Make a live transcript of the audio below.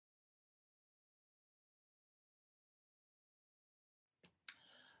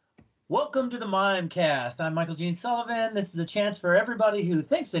Welcome to the MimeCast. I'm Michael Gene Sullivan. This is a chance for everybody who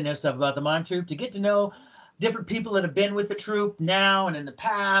thinks they know stuff about the Mime Troupe to get to know different people that have been with the troupe now and in the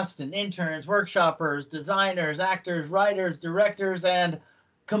past, and interns, workshoppers, designers, actors, writers, directors, and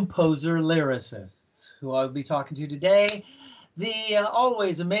composer-lyricists, who I'll be talking to today. The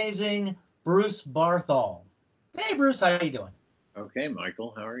always amazing Bruce Barthol. Hey, Bruce, how you doing? Okay,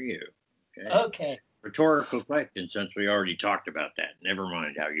 Michael, how are you? Okay. Rhetorical question, since we already talked about that. Never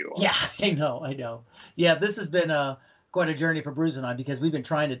mind how you are. Yeah, I know. Yeah, this has been quite a journey for Bruce and I, because we've been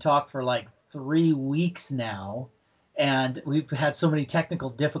trying to talk for like 3 weeks now, and we've had so many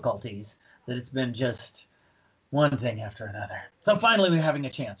technical difficulties that it's been just one thing after another. So finally we're having a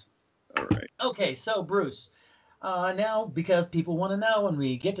chance. All right. Okay, so Bruce, now because people want to know, and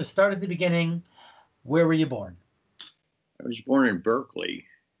we get to start at the beginning, where were you born? I was born in Berkeley.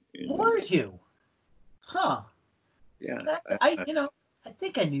 Were you? Huh. Yeah. I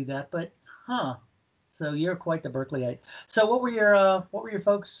think I knew that, but huh. So you're quite the Berkeleyite. So what were your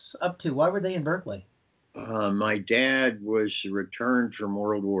folks up to? Why were they in Berkeley? My dad was returned from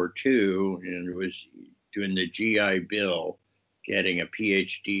World War II and was doing the GI Bill, getting a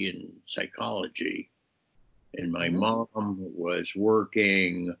PhD in psychology. And my mom was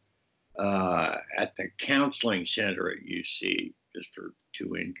working at the counseling center at UC just for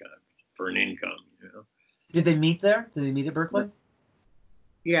an income, you know. Did they meet there? Did they meet at Berkeley?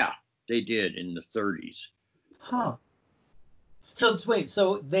 Yeah, they did in the 30s. Huh. So wait,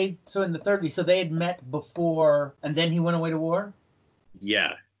 so in the 30s, so they had met before, and then he went away to war?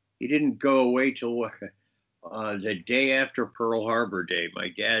 Yeah, he didn't go away till the day after Pearl Harbor Day. My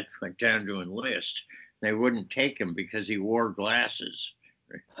dad went down to enlist. They wouldn't take him because he wore glasses.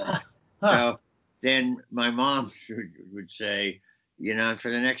 Huh. So then my mom would say, you know, for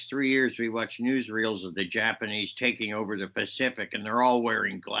the next 3 years, we watch newsreels of the Japanese taking over the Pacific, and they're all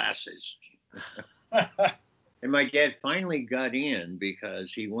wearing glasses. And my dad finally got in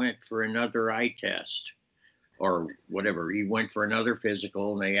because he went for another eye test or whatever. He went for another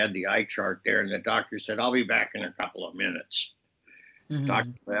physical, and they had the eye chart there, and the doctor said, I'll be back in a couple of minutes.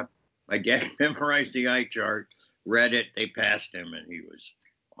 Doctor left. My dad memorized the eye chart, read it, they passed him, and he was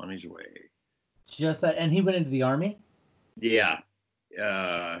on his way. Just that, and he went into the Army? Yeah.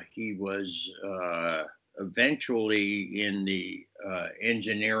 He was eventually in the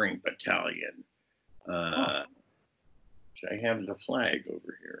engineering battalion. I have the flag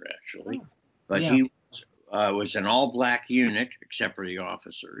over here, actually. But yeah. He was an all-black unit, except for the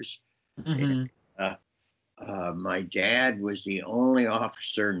officers. And, my dad was the only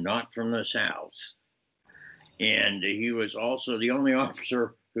officer not from the South. And he was also the only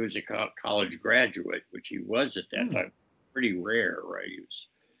officer who was a college graduate, which he was at that time. Pretty rare, right? He was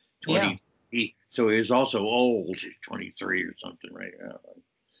 20. Yeah. So he was also old, 23 or something, right?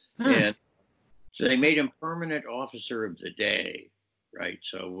 And so they made him permanent officer of the day, right?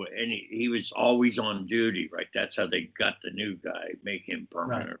 So he was always on duty, right? That's how they got the new guy, make him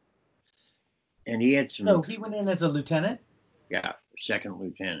permanent. Right. And he had some. So he went in as a lieutenant? Yeah, second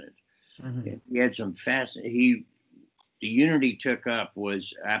lieutenant. And he had some the unit he took up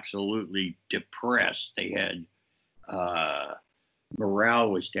was absolutely depressed. They had morale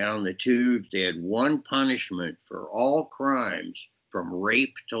was down the tubes. They had one punishment for all crimes, from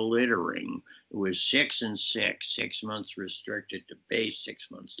rape to littering. It was 6 and 6, 6 months restricted to base,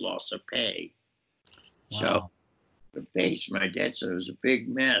 6 months loss of pay. Wow. So the base, my dad said, it was a big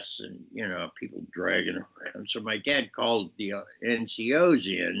mess, and you know, people dragging around. So my dad called the NCOs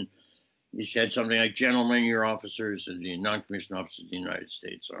in. He said something like, gentlemen, you're officers of the non-commissioned officers of the United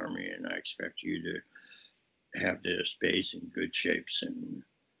States Army, and I expect you to have this base in good shapes. And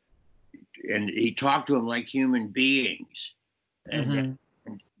he talked to them like human beings. And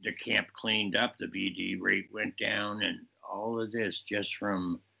the camp cleaned up, the VD rate went down, and all of this just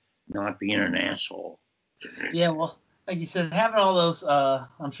from not being an asshole. Yeah, well, like you said, having all those,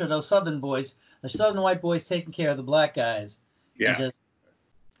 I'm sure those Southern boys, the Southern white boys taking care of the black guys. Yeah.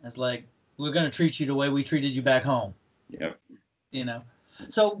 It's like, we're going to treat you the way we treated you back home. Yep. You know?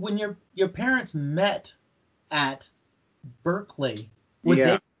 So when your parents met at Berkeley, were they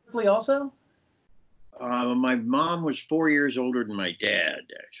at Berkeley also? My mom was 4 years older than my dad,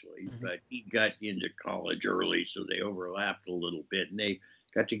 actually, but he got into college early, so they overlapped a little bit, and they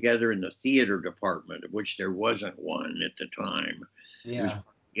got together in the theater department, of which there wasn't one at the time. Yeah. It was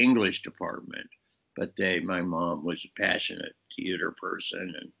English department, but my mom was a passionate theater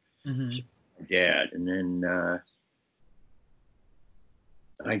person, and so my dad, and then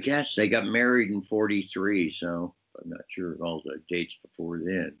I guess they got married in 43, so I'm not sure of all the dates before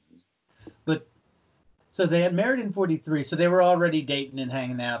then. But So they had married in 43. So they were already dating and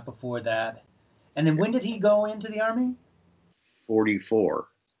hanging out before that. And then when did he go into the Army? 44.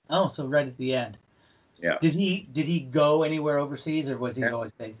 Oh, so right at the end. Yeah. Did he go anywhere overseas, or was he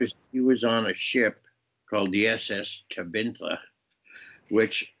always based? He was on a ship called the SS Tabitha,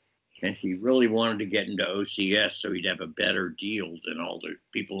 and he really wanted to get into OCS so he'd have a better deal than all the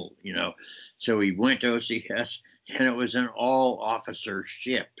people, So he went to OCS, and it was an all-officer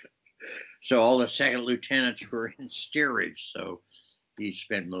ship. So all the second lieutenants were in steerage, so he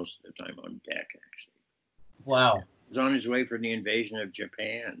spent most of the time on deck, actually. Wow. He was on his way for the invasion of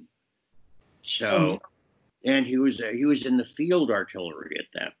Japan. So, and he was in the field artillery at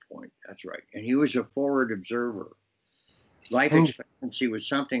that point. That's right. And he was a forward observer. Life expectancy was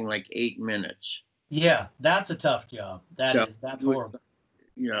something like 8 minutes. Yeah, that's a tough job. That's horrible.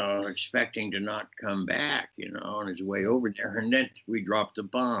 Expecting to not come back, on his way over there. And then we dropped a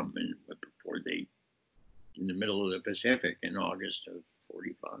bomb in the middle of the Pacific in August of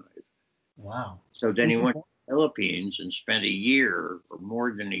 45. Wow. So then he went to the Philippines and spent a year or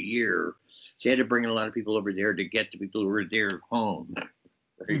more than a year. So he had to bring a lot of people over there to get the people who were there home.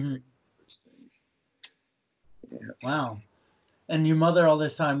 Mm-hmm. Yeah. Wow. And your mother all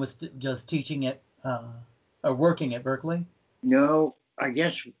this time was just teaching or working at Berkeley? No, I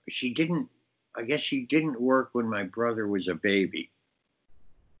guess she didn't work when my brother was a baby.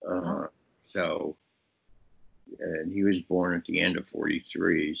 So, and he was born at the end of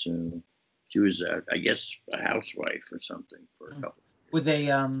 43. So she was, I guess, a housewife or something for a couple of years. Would they,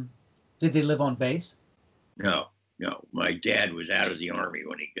 did they live on base? No. My dad was out of the Army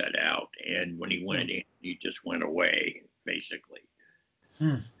when he got out. And when he went in, he just went away, basically.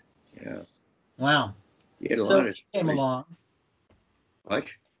 Yeah. Wow. He had a lot of came along. What?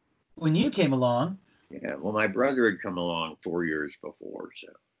 When you came along. Yeah. Well, my brother had come along 4 years before, so.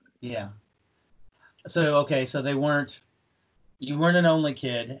 Yeah. So, okay. So you weren't an only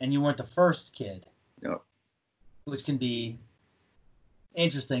kid, and you weren't the first kid. No. Which can be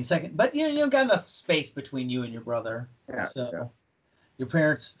interesting. Second, but you got enough space between you and your brother. Yeah. So your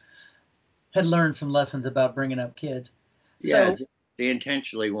parents had learned some lessons about bringing up kids. Yeah. So, they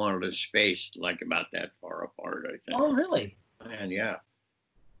intentionally wanted us spaced like about that far apart, I think. Oh, really? And yeah.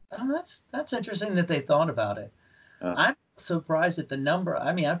 Oh, that's interesting that they thought about it. I'm surprised at the number.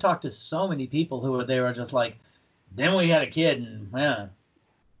 I mean, I've talked to so many people who were just like, then we had a kid, and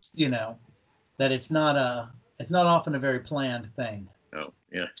that it's not often a very planned thing. Oh,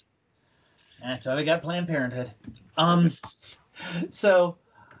 yeah. That's why we got Planned Parenthood. So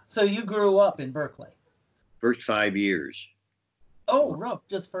you grew up in Berkeley. First 5 years. Oh, rough.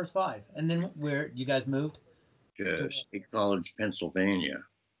 Just first 5. And then where you guys moved? To State College, Pennsylvania.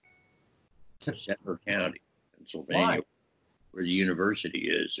 To Settler County, Pennsylvania. Why? Where the university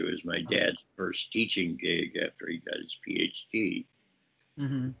is. It was my dad's first teaching gig after he got his PhD.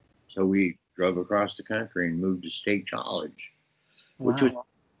 Mm-hmm. So we drove across the country and moved to State College, which was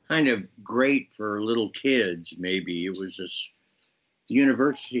kind of great for little kids, maybe. It was the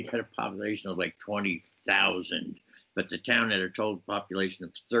university had a population of like 20,000, but the town had a total population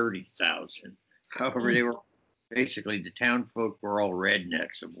of 30,000. However, they were basically, the town folk were all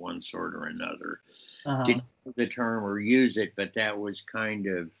rednecks of one sort or another. Didn't know the term or use it, but that was kind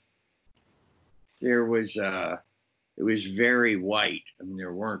of, it was very white. I mean,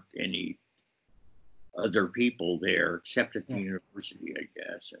 there weren't any other people there except at the university, I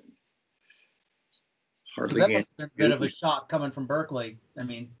guess. And hardly. So that must have been a bit of a shock coming from Berkeley. I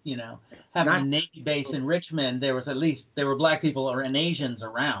mean, having a Navy base in Richmond, there were black people and Asians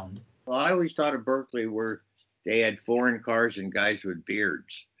around. Well, I always thought of Berkeley where they had foreign cars and guys with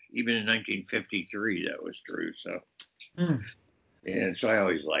beards. Even in 1953, that was true. So, and so I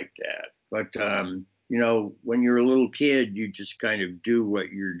always liked that. But, when you're a little kid, you just kind of do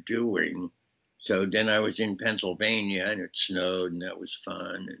what you're doing. So then I was in Pennsylvania and it snowed and that was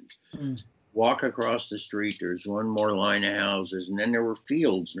fun. And walk across the street, there's one more line of houses, and then there were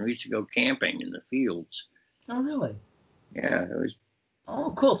fields, and we used to go camping in the fields. Oh, really? Yeah, it was.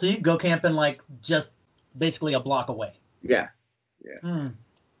 Oh, cool. So you could go camping like just basically a block away. Yeah.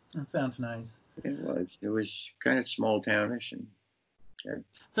 That sounds nice. It was kind of small townish.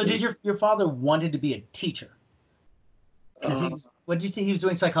 So did your father wanted to be a teacher? What did you say? He was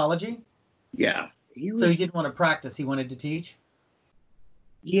doing psychology? Yeah. So he didn't want to practice. He wanted to teach?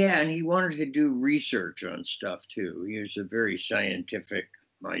 Yeah, and he wanted to do research on stuff, too. He was a very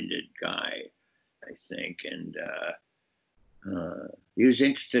scientific-minded guy, I think. And he was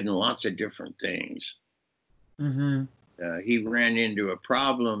interested in lots of different things. Mm-hmm. He ran into a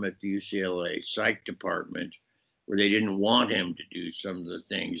problem at the UCLA psych department where they didn't want him to do some of the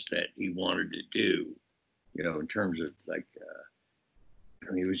things that he wanted to do. you know, in terms of like,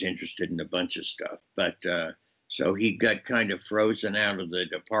 he was interested in a bunch of stuff. But so he got kind of frozen out of the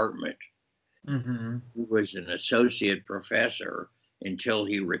department. Mm-hmm. He was an associate professor until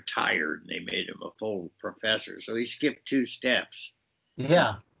he retired, and they made him a full professor. So he skipped 2 steps.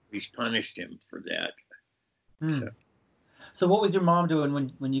 Yeah. He's punished him for that. Hmm. So what was your mom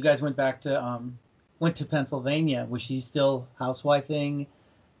doing when you guys went to Pennsylvania? Was she still housewifing?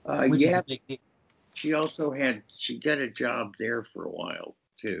 Yeah. She also she got a job there for a while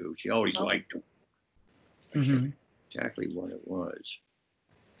too. She always liked him. Mm-hmm. Exactly what it was.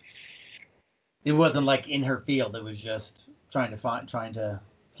 It wasn't like in her field. It was just trying to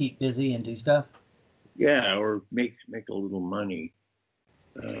keep busy and do stuff. Yeah, or make a little money.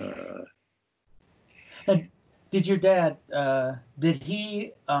 And did your dad? Did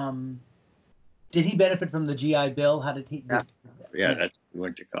he benefit from the GI Bill? How did he? Yeah, he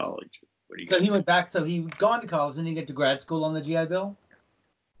went to college. So he went back. So he'd gone to college, and he get to grad school on the GI Bill.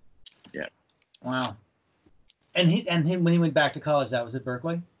 Yeah. Wow. And when he went back to college, that was at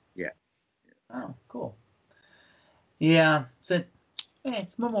Berkeley. Yeah. Oh, cool. Yeah. So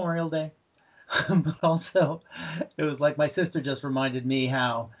it's Memorial Day, but also it was like my sister just reminded me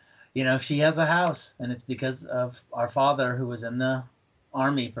how, you know, she has a house, and it's because of our father, who was in the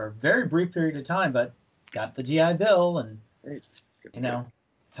Army for a very brief period of time, but got the GI Bill, and you know,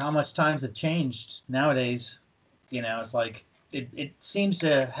 it's how much times have changed nowadays. You know, it's like it seems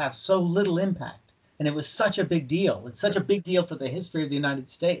to have so little impact, and it was such a big deal. It's such a big deal for the history of the United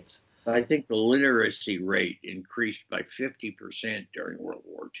States. I think the literacy rate increased by 50% during World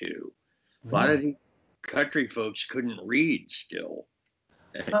War II. Really? A lot of the country folks couldn't read still,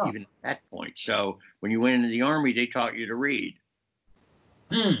 even at that point. So when you went into the Army, they taught you to read.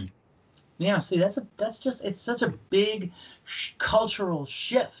 Yeah, see, it's such a big cultural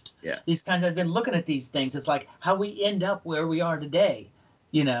shift. Yeah. These kinds, I've been looking at these things. It's like how we end up where we are today,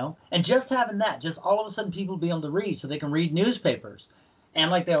 you know, and just having that, just all of a sudden people be able to read, so they can read newspapers. And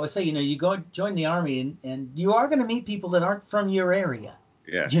like they always say, you know, you go join the Army, and you are going to meet people that aren't from your area.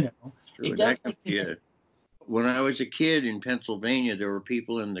 Yeah. You know, it does. When I was a kid in Pennsylvania, there were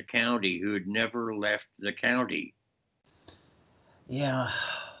people in the county who had never left the county. Yeah.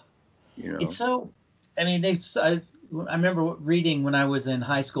 You know. It's so, I mean, I remember reading when I was in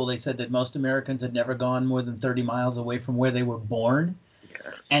high school, they said that most Americans had never gone more than 30 miles away from where they were born.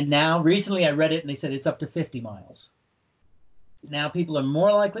 Yeah. And now, recently I read it, and they said it's up to 50 miles. Now people are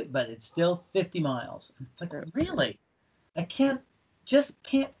more likely, but it's still 50 miles. It's like, really? I can't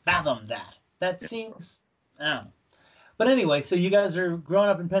fathom that. That seems, I don't know. But anyway, so you guys are growing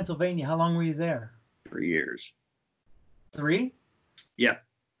up in Pennsylvania. How long were you there? 3 years. 3? Yeah.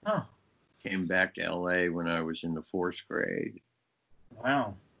 Oh. Came back to LA when I was in the 4th grade.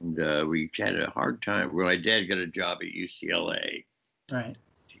 Wow. And we had a hard time. Well, my dad got a job at UCLA. Right.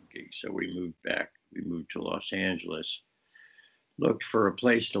 So we moved back. We moved to Los Angeles. Looked for a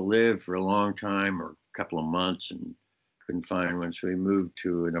place to live for a long time, or a couple of months, and couldn't find one. So we moved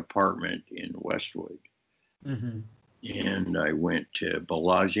to an apartment in Westwood. Mm-hmm. And I went to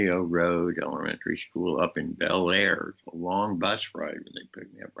Bellagio Road Elementary School up in Bel Air. It's a long bus ride when they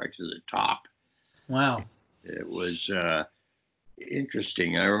picked me up right to the top. Wow. It was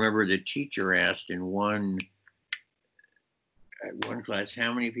interesting. I remember the teacher asked in one class,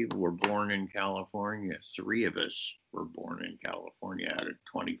 how many people were born in California? 3 of us were born in California out of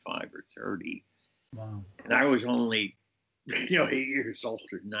 25 or 30. Wow. And I was only, 8 years old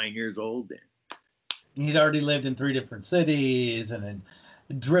or 9 years old then. He'd already lived in 3 different cities and had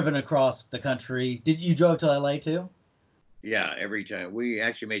driven across the country. Did you drove to LA too? Yeah, every time. We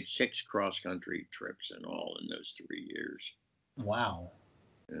actually made 6 cross-country trips in all in those 3 years. Wow.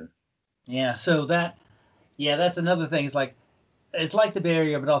 Yeah. Yeah. So that's another thing. It's like the Bay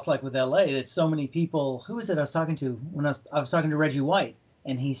Area, but also like with LA, it's so many people. Who was it I was talking to when I was talking to Reggie White,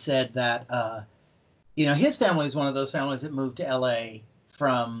 and he said that his family is one of those families that moved to LA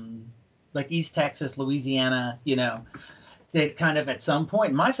from like East Texas, Louisiana, that kind of at some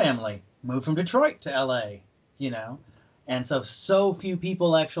point, my family moved from Detroit to LA, and so few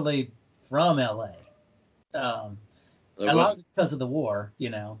people actually from LA. A lot because of the war,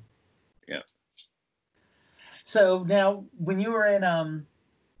 Yeah. So now, when you were in,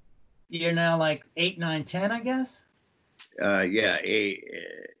 you're now like 8, 9, 10, I guess? Yeah,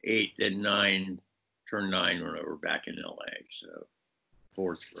 8 and 9, turned 9 when we were back in LA, so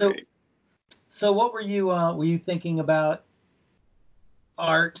 4th grade. So what were you thinking about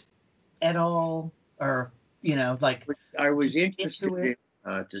art at all? Or, like... I was interested in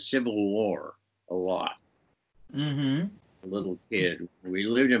the Civil War a lot. Mm-hmm. A little kid. We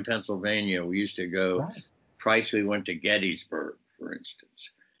lived in Pennsylvania. We used to go Price we went to Gettysburg, for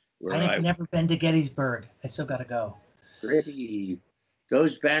instance. I have never been to Gettysburg. I still got to go. Pretty.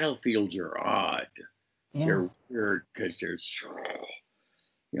 Those battlefields are odd. Yeah. They're weird because there's,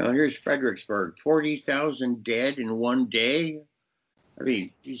 here's Fredericksburg, 40,000 dead in one day. I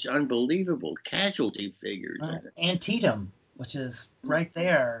mean, these unbelievable casualty figures. Antietam, which is right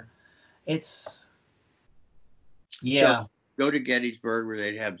there. It's, yeah. So go to Gettysburg where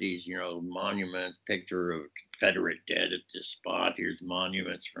they'd have these, monument picture of Confederate dead at this spot. Here's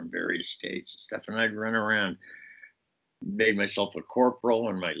monuments from various states and stuff. And I'd run around, made myself a corporal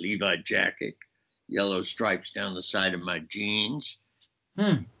in my Levi jacket, yellow stripes down the side of my jeans,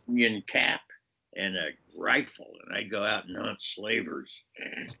 Union cap, and a rifle. And I'd go out and hunt slavers.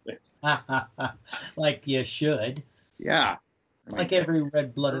 Like you should. Yeah. Like every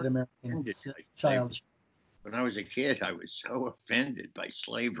red-blooded American child. When I was a kid, I was so offended by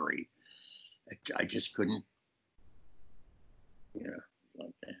slavery. I just couldn't,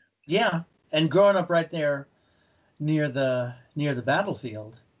 like that. Yeah, and growing up right there near the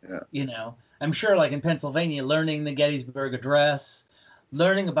battlefield, I'm sure like in Pennsylvania, learning the Gettysburg Address,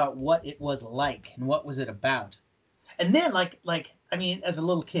 learning about what it was like and what was it about. And then as a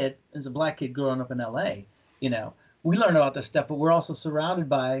little kid, as a black kid growing up in LA, we learn about this stuff, but we're also surrounded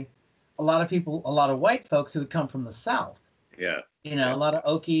by a lot of people, a lot of white folks who had come from the South. Yeah. A lot of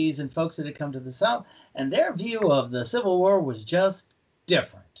Okies and folks that had come to the South, and their view of the Civil War was just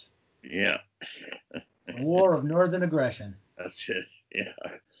different. Yeah. War of Northern aggression. That's it. Yeah.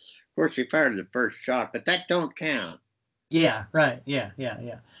 Of course, we fired the first shot, but that don't count. Yeah. Right. Yeah.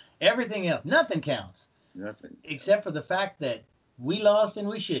 Everything else, nothing counts. Nothing. Except for the fact that we lost and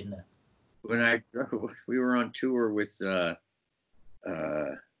we shouldn't have. When we were on tour with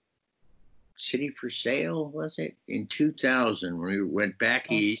City for Sale, was it? In 2000, when we went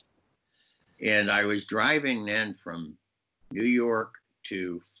back east, and I was driving then from New York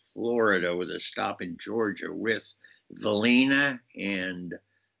to Florida with a stop in Georgia with Valina and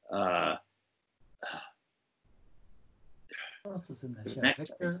what else was in that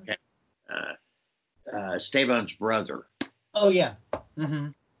show? Esteban's brother. Oh yeah. Mm-hmm.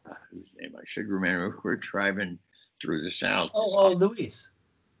 Whose name I should remember. We're driving through the South. Luis.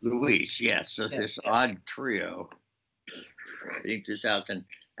 Luis, yes. So this odd trio. I think this out, and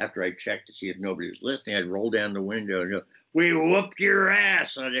after I checked to see if nobody was listening, I'd roll down the window and go, "We whooped your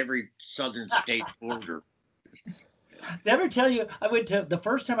ass on every southern state border." Did I ever tell you, the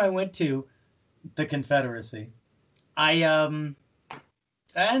first time I went to the Confederacy, and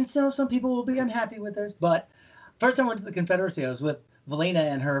so some people will be unhappy with this, but first time I went to the Confederacy, I was with Valina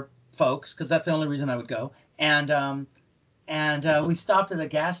and her folks, because that's the only reason I would go. And we stopped at a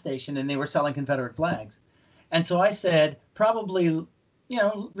gas station, and they were selling Confederate flags. And so I said, probably,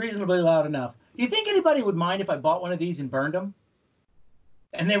 reasonably loud enough, "Do you think anybody would mind if I bought one of these and burned them?"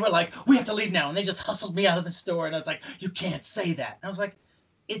 And they were like, "We have to leave now." And they just hustled me out of the store. And I was like, "You can't say that." And I was like,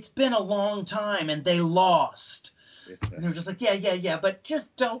 "It's been a long time, and they lost." And they were just like, yeah, but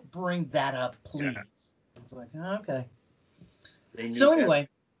just don't bring that up, please. Yeah. I was like, okay. So anyway,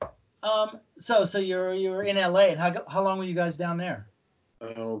 so you're in LA, and how long were you guys down there?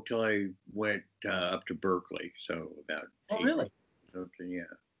 Oh, till I went up to Berkeley. So about 8 really? Something, yeah,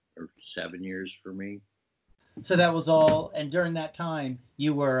 or 7 years for me. So that was all. And during that time,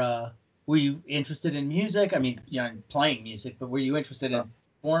 you were you interested in music? I mean, playing music, but were you interested in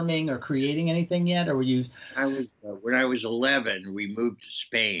performing or creating anything yet, or were you? I was when I was 11. We moved to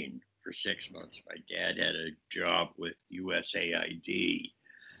Spain for 6 months. My dad had a job with USAID.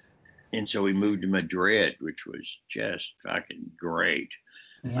 And so we moved to Madrid, which was just fucking great.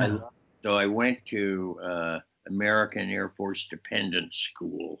 Yeah. So I went to American Air Force Dependent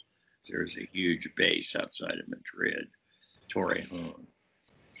School. There's a huge base outside of Madrid, Torrejon.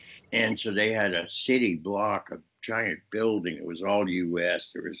 And so they had a city block, a giant building. It was all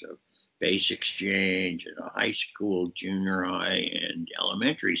U.S. There was a base exchange and a high school, junior high, and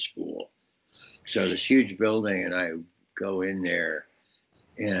elementary school. So this huge building, and I go in there,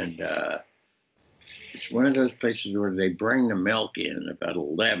 and it's one of those places where they bring the milk in about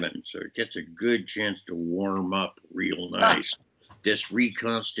 11, so it gets a good chance to warm up real nice. This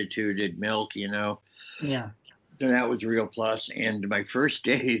reconstituted milk, Yeah. So that was a real plus. And my first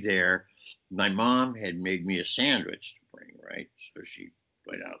day there, my mom had made me a sandwich to bring, right? So she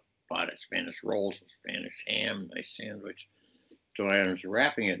went out, bought a Spanish rolls, a Spanish ham, nice sandwich. So I was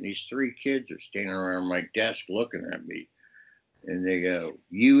wrapping it, and these 3 kids are standing around my desk looking at me. And they go,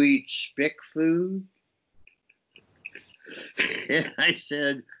 "You eat spick food?" And I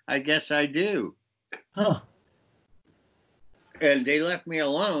said, "I guess I do." And they left me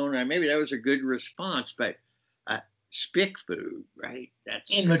alone. And maybe that was a good response, but spick food, right? That's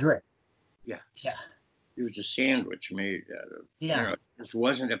in Madrid. Yeah. Yeah. It was a sandwich made out of, Yeah. it just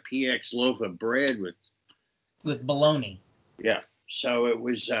wasn't a PX loaf of bread with bologna. Yeah. So it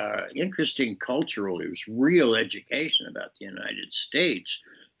was interesting culturally. It was real education about the United States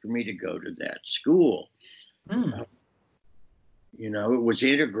for me to go to that school. You know, it was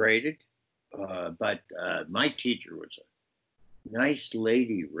integrated, but my teacher was a nice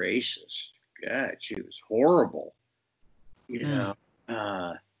lady racist. God, she was horrible. You know.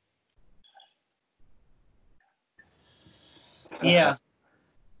 Yeah.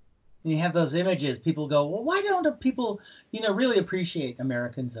 You have those images. People go, well, why don't people, really appreciate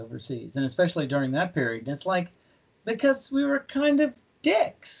Americans overseas, and especially during that period? And it's like, because we were kind of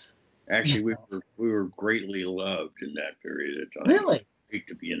dicks. Actually, we were greatly loved in that period of time. Really? Great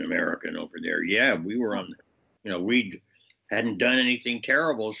to be an American over there. Yeah, we were on. We hadn't done anything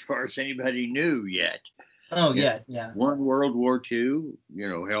terrible as far as anybody knew yet. Oh, yeah. Won World War II,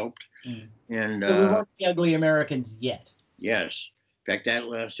 helped. And so we weren't the ugly Americans yet. Yes. In fact, that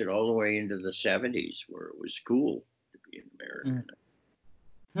lasted all the way into the 70s, where it was cool to be an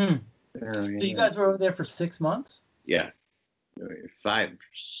American. So you guys were over there for 6 months? Yeah. 5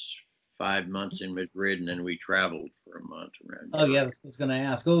 months in Madrid, and then we traveled for a month around Oh, Europe. yeah, I was going to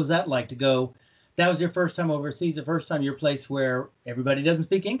ask. What was that like to go? That was your first time overseas, the first time your place where everybody doesn't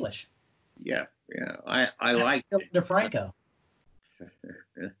speak English. Yeah. I liked it. DeFranco.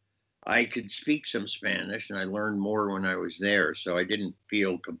 I could speak some Spanish, and I learned more when I was there, so I didn't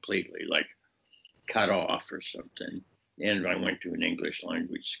feel completely like cut off or something. And I went to an English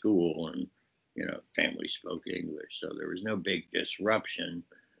language school, and family spoke English, so there was no big disruption.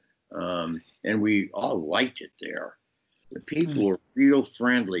 And we all liked it there. The people were real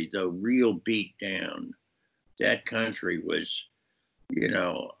friendly, though real beat down. That country was,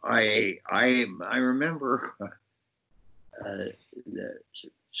 I remember the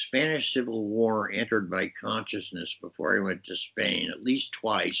Spanish Civil War entered my consciousness before I went to Spain, at least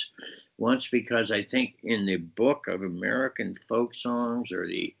twice. Once because I think in the book of American folk songs, or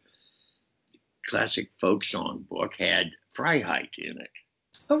the classic folk song book, had Freiheit in it.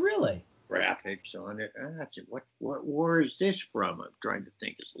 Oh, really? Graphics on it. I said, what war is this from? I'm trying to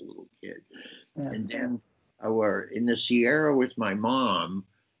think as a little kid. Yeah. And then I were in the Sierra with my mom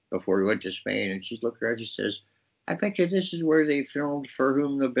before we went to Spain, and she's looked around, she says, I bet you this is where they filmed For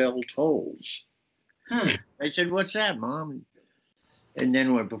Whom the Bell Tolls. I said, what's that, Mom? And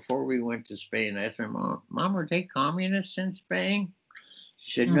then before we went to Spain, I asked my mom, are they communists in Spain?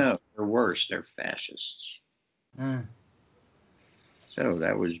 She said, no, they're worse. They're fascists. So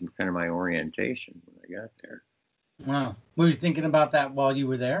that was kind of my orientation when I got there. Wow. Were you thinking about that while you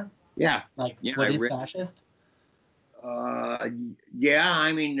were there? Yeah. Like, what is fascist? Yeah,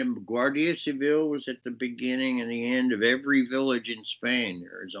 I mean, the Guardia Civil was at the beginning and the end of every village in Spain.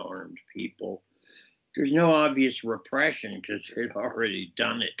 There's armed people. There's no obvious repression because they'd already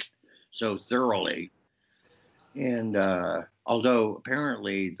done it so thoroughly. And although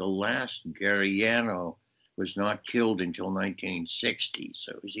apparently the last guerrillero was not killed until 1960,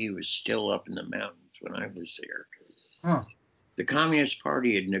 so he was still up in the mountains when I was there. The Communist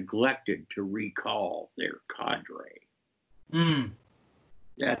Party had neglected to recall their cadre.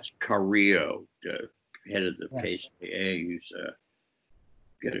 That's Carrillo, the head of the PCA, who's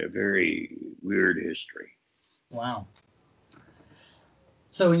got a very weird history. Wow.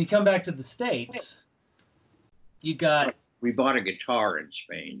 So when you come back to the States, you got... We bought a guitar in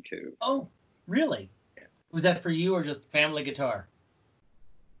Spain, too. Oh, really? Yeah. Was that for you or just family guitar?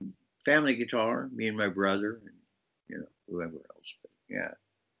 Family guitar, me and my brother, and, whoever else. But, yeah.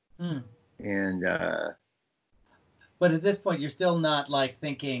 And... But at this point, you're still not like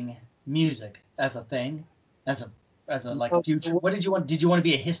thinking music as a thing, as a like future. What did you want? Did you want to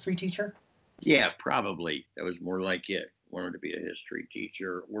be a history teacher? Yeah, probably. That was more like it. Wanted to be a history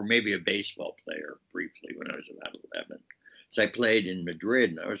teacher, or maybe a baseball player briefly when I was about 11. So I played in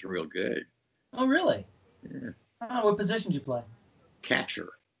Madrid, and I was real good. Oh, really? Yeah. Oh, what position did you play? Catcher.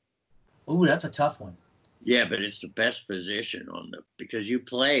 Ooh, that's a tough one. Yeah, but it's the best position because you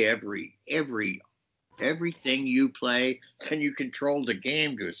play everything you play, and you control the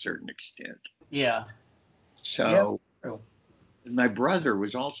game to a certain extent. Yeah. So, my brother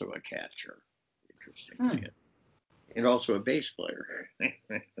was also a catcher, interestingly, and also a bass player.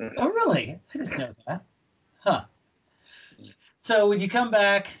 Oh, really? I didn't know that. Huh. So when you come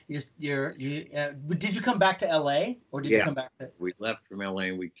back, did you come back to LA, or did you come back to? We left from LA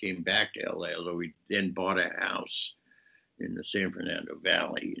and we came back to LA, although we then bought a house in the San Fernando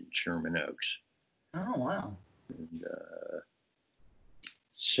Valley in Sherman Oaks. Oh, wow. And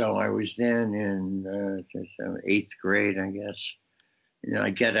So I was then in 8th grade, I guess. I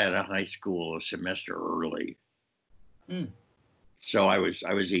get out of high school a semester early. So I was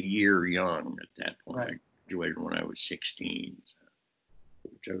a year young at that point. Right. I graduated when I was 16,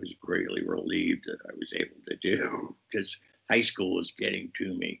 which I was greatly relieved that I was able to do, because high school was getting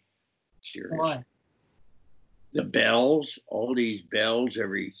to me. Seriously. Why? The bells, all these bells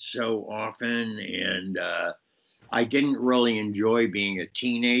every so often, and I didn't really enjoy being a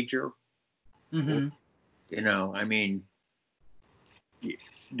teenager. I mean,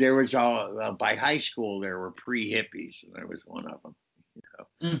 there was by high school there were pre-hippies, and I was one of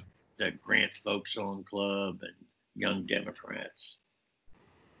them. The Grant Folk Song Club and Young Democrats.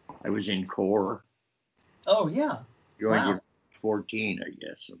 I was in corps. Oh yeah. Joined 14, I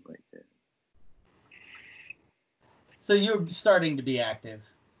guess, something like that. So you're starting to be active.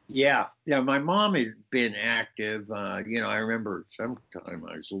 Yeah. My mom had been active. I remember sometime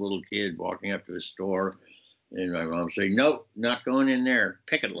I was a little kid walking up to the store, and my mom saying, "Nope, not going in there.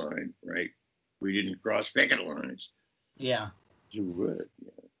 Picket line, right? We didn't cross picket lines." Yeah. You would.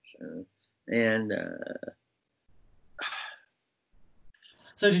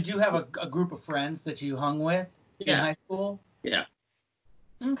 So did you have a group of friends that you hung with in high school? Yeah.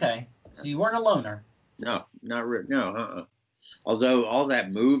 Okay. So you weren't a loner. No, not really. No, Although all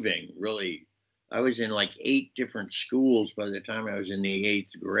that moving, really, I was in like 8 different schools by the time I was in the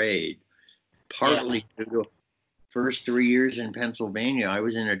 8th grade. Partly the first 3 years in Pennsylvania, I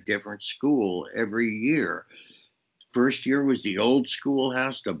was in a different school every year. First year was the old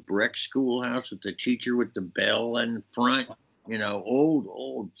schoolhouse, the brick schoolhouse with the teacher with the bell in front,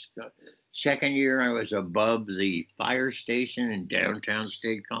 old stuff. Second year, I was above the fire station in downtown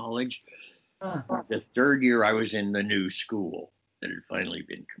State College. The third year, I was in the new school that had finally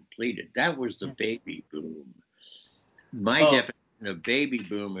been completed. That was the baby boom. My definition of baby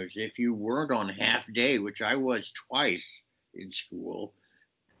boom is if you weren't on half day, which I was twice in school,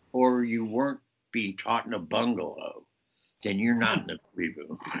 or you weren't being taught in a bungalow, then you're not in the baby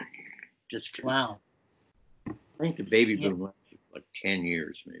boom. Just wow. I think the baby boom lasted like 10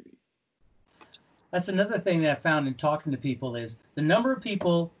 years, maybe. That's another thing that I found in talking to people is the number of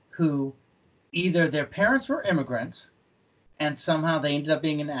people who either their parents were immigrants and somehow they ended up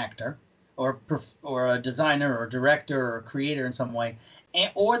being an actor or a designer or a director or a creator in some way,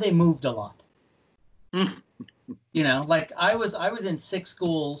 or they moved a lot. Like I was in 6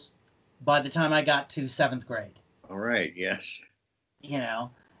 schools by the time I got to 7th grade. All right. Yes.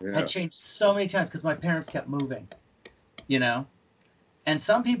 Had changed so many times because my parents kept moving, and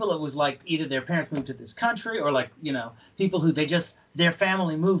some people it was like either their parents moved to this country or like, people who their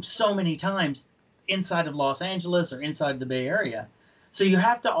family moved so many times inside of Los Angeles or inside of the Bay Area. So you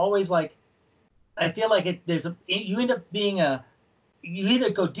have to always I feel like you end up being you either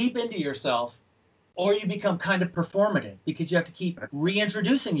go deep into yourself or you become kind of performative because you have to keep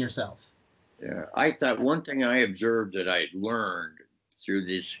reintroducing yourself. Yeah. I thought one thing I observed that I learned through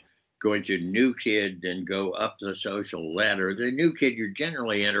this going to new kid and go up the social ladder, the new kid, you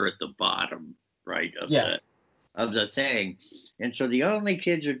generally enter at the bottom, right, of the thing. And so the only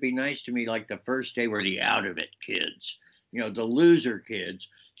kids that'd be nice to me like the first day were the out of it kids, the loser kids,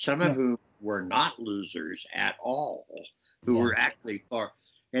 some of whom were not losers at all, who were actually far.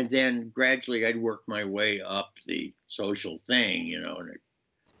 And then gradually I'd work my way up the social thing, and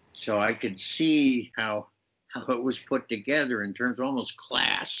so I could see how it was put together in terms of almost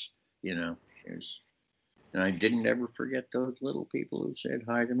class, and I didn't ever forget those little people who said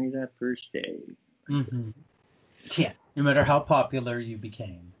hi to me that first day. Yeah, no matter how popular you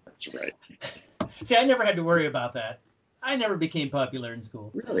became. That's right. See, I never had to worry about that. I never became popular in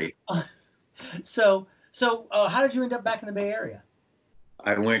school. Really? So how did you end up back in the Bay Area?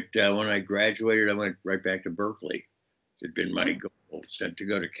 I went, when I graduated, I went right back to Berkeley. It had been my goal, set to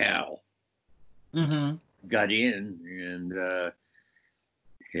go to Cal. Got in and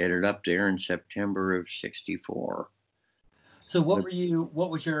headed up there in September of '64. So what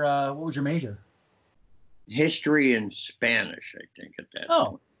was your major? History and Spanish, I think, at that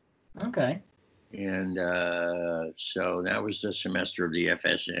point. Okay. And so that was the semester of the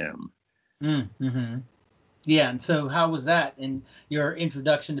FSM. Yeah, and so how was that in your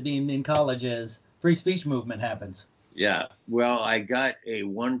introduction to being in college as free speech movement happens? Yeah, well, I got a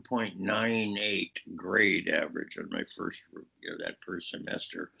 1.98 grade average on my that first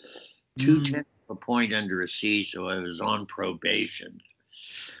semester. 2/10 of a point under a C, so I was on probation.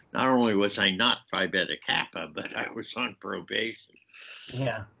 Not only was I not Phi Beta Kappa, but I was on probation.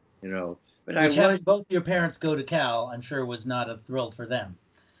 Yeah. But which having both your parents go to Cal, I'm sure was not a thrill for them.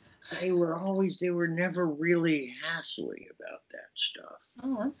 They were never really hassly about that stuff.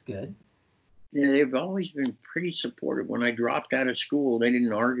 Oh, that's good. Yeah, they've always been pretty supportive. When I dropped out of school, they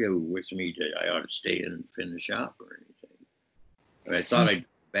didn't argue with me that I ought to stay in and finish up or anything. And I thought I'd go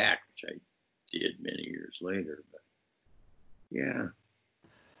back, which I did many years later. But yeah.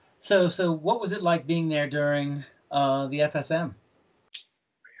 So what was it like being there during the FSM?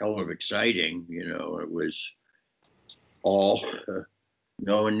 Hell of exciting, you know. It was all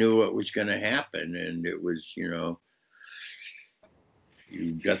no one knew what was going to happen, and it was, you know,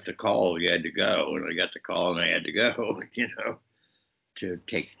 you got the call, you had to go, and I got the call, and I had to go, you know, to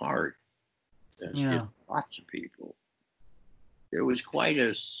take part. Yeah. Lots of people. It was quite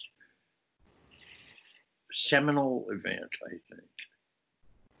a seminal event, I think.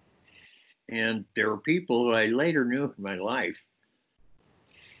 And there were people who I later knew in my life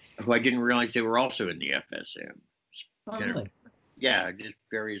who I didn't realize they were also in the FSM. Oh, really? Yeah, just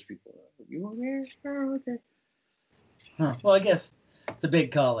various people. You were there? Oh, okay. Huh. Well, I guess it's a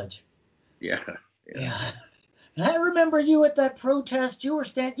big college. Yeah. And I remember you at that protest. You were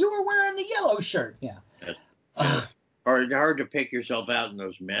wearing the yellow shirt. Yeah. Hard to pick yourself out in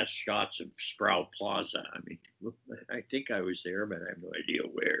those mass shots of Sproul Plaza. I mean, I think I was there, but I have no idea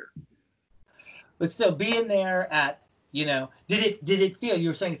where. But still, being there at, you know, did it feel? You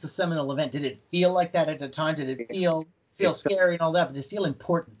were saying it's a seminal event. Did it feel like that at the time? Did it feel scary and all that? But did it feel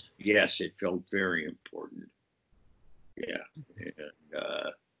important? Yes, it felt very important. Yeah, and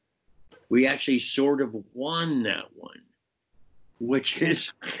we actually sort of won that one, which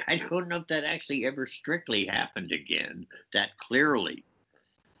is, I don't know if that actually ever strictly happened again, that clearly.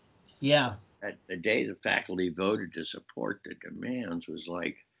 Yeah. At the day the faculty voted to support the demands was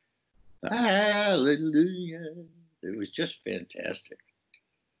like, hallelujah. It was just fantastic.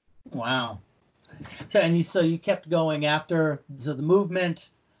 Wow. So you kept going after, so the movement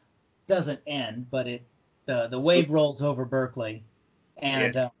doesn't end, but the wave rolls over Berkeley,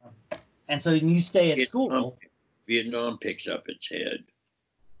 and so you stay at school. Vietnam picks up its head.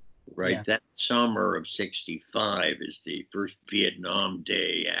 Right, Yeah. That summer of '65 is the first Vietnam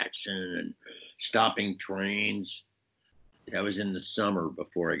Day action and stopping trains. That was in the summer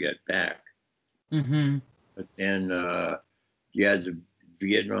before I got back. Mm-hmm. But then, the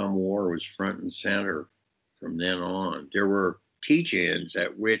Vietnam War was front and center from then on. There were teach-ins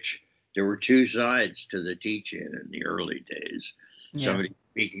at which there were two sides to the teach-in in the early days. Yeah. Somebody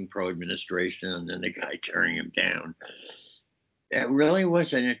speaking pro-administration and then the guy tearing him down. That really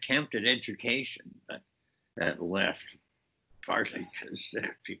was an attempt at education, but that left partly because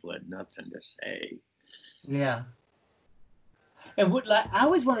people had nothing to say. Yeah. And I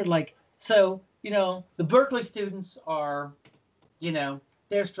always wondered, so, you know, the Berkeley students are, you know,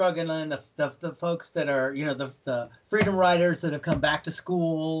 they're struggling. The folks that are, you know, the freedom riders that have come back to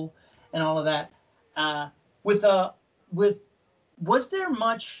school and all of that. Was there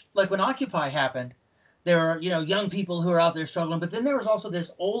much, like when Occupy happened, there are, you know, young people who are out there struggling, but then there was also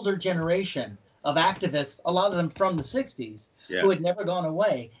this older generation of activists, a lot of them from the 60s, who had never gone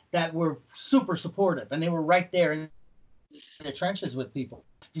away, that were super supportive, and they were right there in the trenches with people.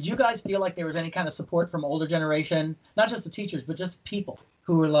 Did you guys feel like there was any kind of support from older generation, not just the teachers, but just people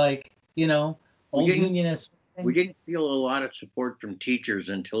who were like, you know, old unionists? We didn't feel a lot of support from teachers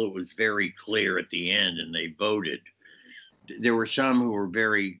until it was very clear at the end and they voted. There were some who were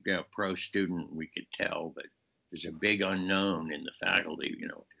very pro-student, we could tell, but there's a big unknown in the faculty, you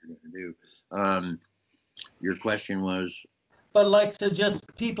know, what they're going to do. Your question was? But so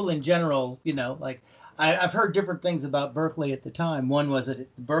just people in general, you know, I've heard different things about Berkeley at the time. One was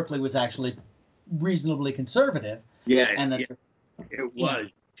that Berkeley was actually reasonably conservative. Yeah, and that, it was.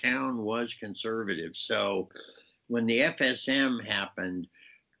 Town was conservative. So when the FSM happened,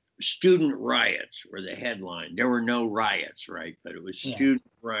 student riots were the headline. There were no riots, right? But it was student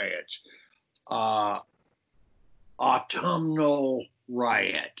riots. Autumnal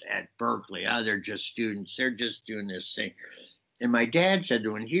riot at Berkeley. They're just students. They're just doing this thing. And my dad said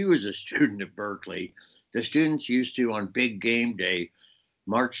that when he was a student at Berkeley, the students used to, on big game day,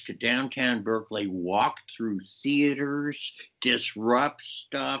 march to downtown Berkeley, walk through theaters, disrupt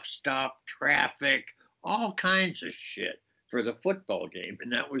stuff, stop traffic, all kinds of shit for the football game,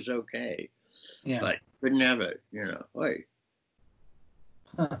 and that was okay. Yeah. But couldn't have it, you know. Hey.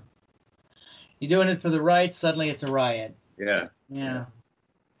 Huh. You're doing it for the right, suddenly it's a riot. Yeah. Yeah.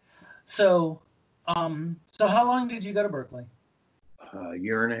 So how long did you go to Berkeley? A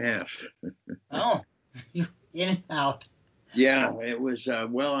year and a half. Oh, you in and out. Yeah, it was, I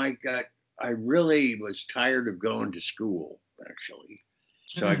really was tired of going to school, actually.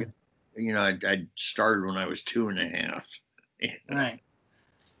 So I started when I was 2.5. Right.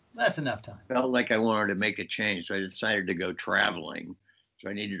 That's enough time. Felt like I wanted to make a change, so I decided to go traveling. So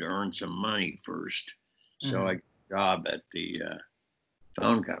I needed to earn some money first. So I got a job at the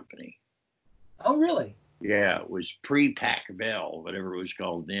phone company. Oh, really? Yeah, it was pre-pack bell, whatever it was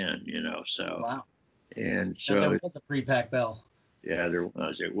called then, so. Wow. And so. There was a pre-pack bell. Yeah, there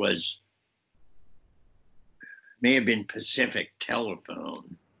was. It may have been Pacific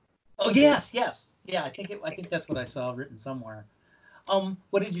Telephone. Oh, yes. Yeah, I think that's what I saw written somewhere.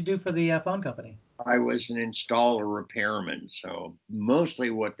 What did you do for the phone company? I was an installer repairman, so mostly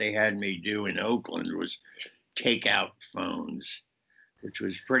what they had me do in Oakland was take out phones, which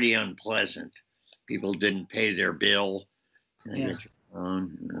was pretty unpleasant. People didn't pay their bill,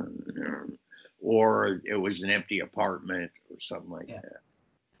 or it was an empty apartment or something like that.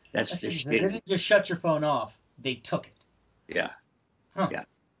 That's the shit. They didn't just shut your phone off; they took it. Yeah. Huh. Yeah.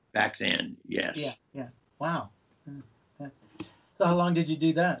 Back then, yes. Yeah. Wow. So how long did you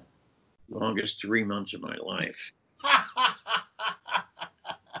do that? Longest 3 months of my life.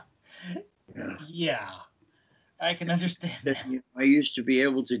 Yeah. I can understand that. I used to be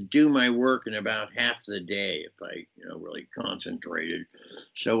able to do my work in about half the day if I, really concentrated.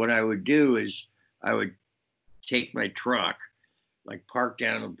 So what I would do is I would take my truck, like park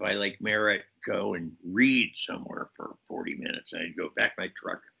down by Lake Merritt, go and read somewhere for 40 minutes. And I'd go back my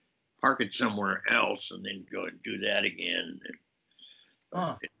truck, park it somewhere else, and then go and do that again. And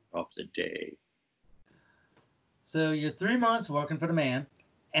off the day. So you're 3 months working for the man,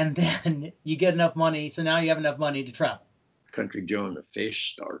 and then you get enough money. So now you have enough money to travel. Country Joe and the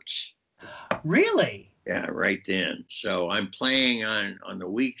Fish starts. Really? Yeah, right then. So I'm playing on the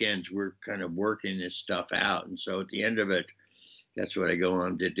weekends. We're kind of working this stuff out, and so at the end of it, that's what I go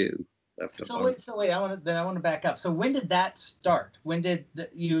on to do. So wait. I want to back up. So when did that start? When did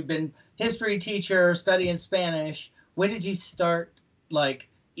you'd been history teacher studying Spanish? When did you start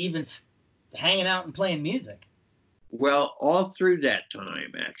even hanging out and playing music? Well, all through that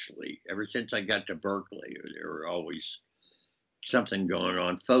time, actually, ever since I got to Berkeley, there were always something going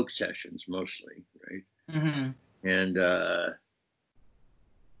on, folk sessions mostly, right? Mm-hmm. And,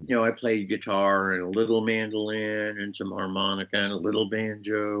 I played guitar and a little mandolin and some harmonica and a little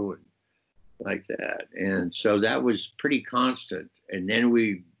banjo and like that. And so that was pretty constant. And then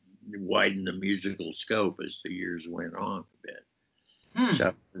we widened the musical scope as the years went on a bit.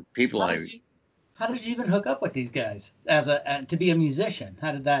 So people how did you even hook up with these guys to be a musician?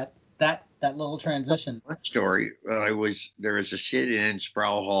 How did that little transition? One story. There was a sit-in in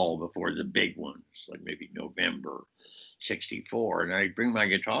Sproul Hall before the big one. It's like maybe November '64, and I bring my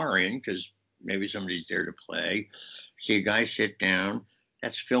guitar in because maybe somebody's there to play. See a guy sit down.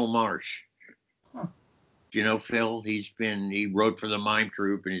 That's Phil Marsh. Huh. Do you know Phil? He wrote for the Mime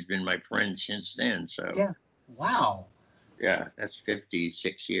Troupe, and he's been my friend since then. So yeah. Wow. Yeah, that's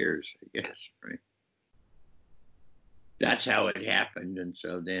 56 years, I guess, right? That's how it happened. And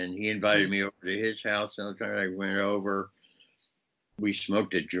so then he invited me over to his house. And the time I went over, we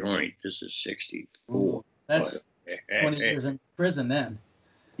smoked a joint. This is 64. Ooh, that's 20 years in prison then.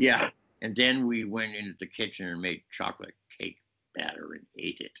 Yeah. And then we went into the kitchen and made chocolate cake batter and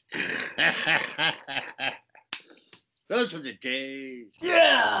ate it. Those were the days.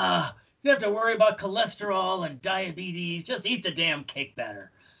 Yeah. You don't have to worry about cholesterol and diabetes. Just eat the damn cake batter.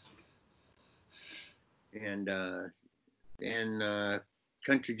 And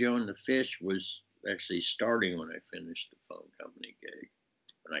Country Joe and the Fish was actually starting when I finished the phone company gig,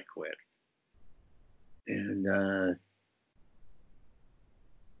 when I quit. And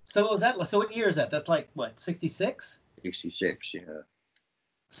so what was that? So what year is that? That's like what, 66? 66, yeah.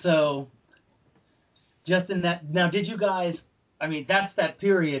 So just in that, now did you guys? I mean, that's that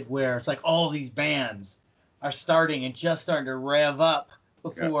period where it's like all these bands are starting to rev up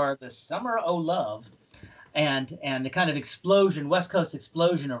before the Summer o' Love and the kind of explosion, West Coast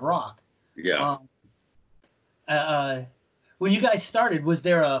explosion of rock. Yeah. When you guys started, was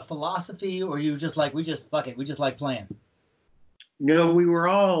there a philosophy, or you just like, fuck it, we just like playing? No, we were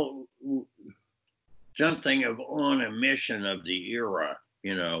all something on a mission of the era,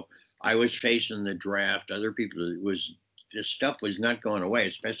 I was facing the draft. Other people, this stuff was not going away,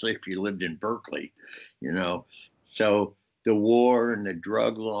 especially if you lived in Berkeley, So the war and the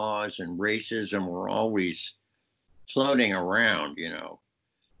drug laws and racism were always floating around,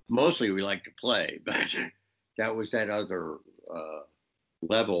 Mostly we liked to play, but that was that other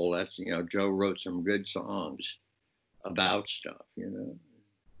level. That's, Joe wrote some good songs about stuff,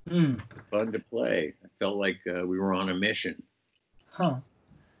 Fun to play. I felt like we were on a mission. Huh.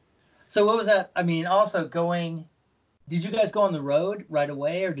 So what was that? I mean, also did you guys go on the road right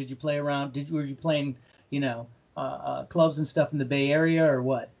away, or did you play around? Were you playing, clubs and stuff in the Bay Area, or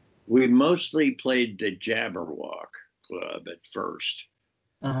what? We mostly played the Jabberwock Club at first.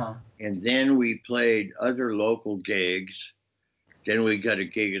 Uh-huh. And then we played other local gigs. Then we got a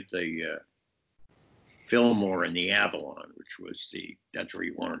gig at the Fillmore in the Avalon, which was that's where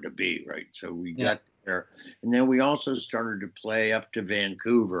you wanted to be, right? So we got there. And then we also started to play up to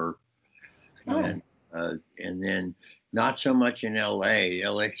Vancouver. And then not so much in LA.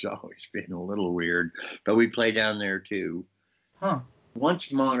 LA's always been a little weird, but we play down there too. Huh.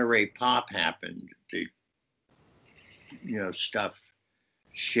 Once Monterey Pop happened, the stuff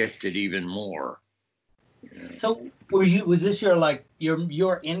shifted even more. So was this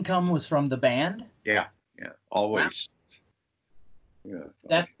your income was from the band? Yeah, always. Wow.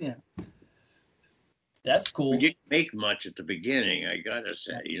 Yeah. That's cool. We didn't make much at the beginning, I gotta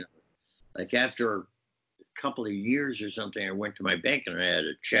say. Like after a couple of years or something, I went to my bank and I had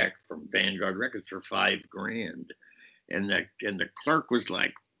a check from Vanguard Records for $5,000, and the clerk was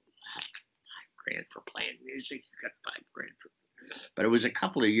like, $5,000 for playing music? You got $5,000 for. But it was a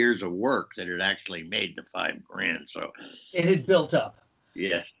couple of years of work that had actually made the $5,000. So it had built up.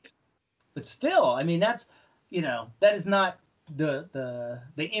 Yeah. But still, I mean, that's that is not the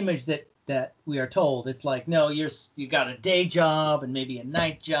image that we are told. It's like, no, you got a day job and maybe a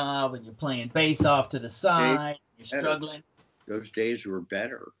night job and you're playing bass off to the side. You're struggling. Those days were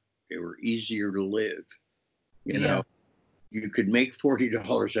better. They were easier to live. You know, you could make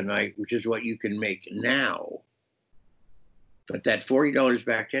 $40 a night, which is what you can make now. But that $40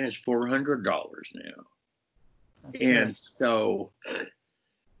 back then is $400 now. That's and nice. So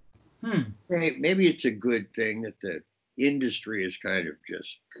maybe it's a good thing that the industry is kind of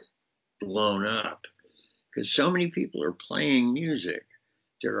just blown up, because so many people are playing music.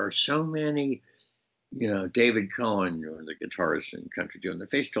 There are so many, David Cohen, the guitarist in Country Joe in the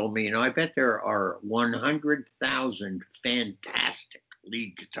Face, told me, I bet there are 100,000 fantastic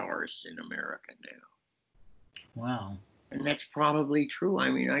lead guitarists in America now. Wow. And that's probably true.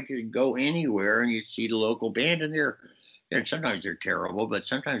 I mean, I could go anywhere and you see the local band, and sometimes they're terrible, but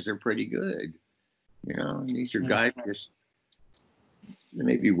sometimes they're pretty good. And these are guys just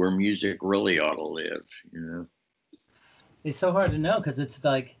maybe where music really ought to live. It's so hard to know, because it's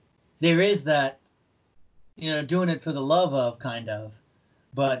like there is that, doing it for the love of kind of,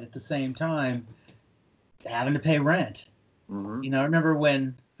 but at the same time having to pay rent. Mm-hmm. I remember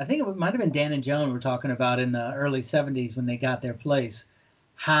when. I think it might have been Dan and Joan were talking about in the early 70s when they got their place,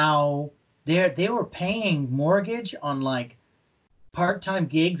 how they were paying mortgage on like part-time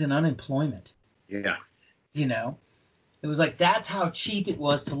gigs and unemployment. Yeah. It was like, that's how cheap it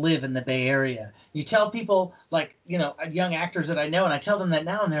was to live in the Bay Area. You tell people like, young actors that I know, and I tell them that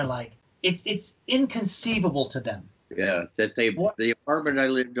now, and they're like, it's inconceivable to them. Yeah. The apartment I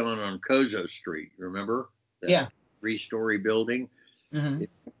lived on Cozo Street, remember? That 3-story building. Mm-hmm.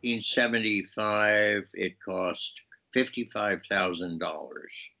 In 1975, it cost $55,000,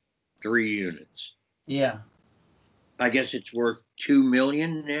 3 units. Yeah. I guess it's worth $2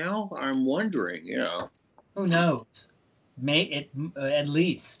 million now. I'm wondering, Who knows? At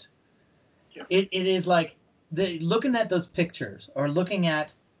least. Yeah. It is like looking at those pictures or looking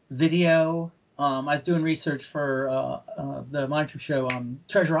at video. I was doing research for the Mime Troupe show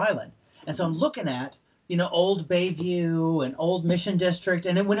Treasure Island, and so I'm looking at old Bayview and old Mission District,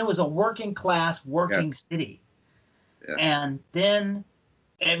 and then when it was a working class city. Yeah. And then,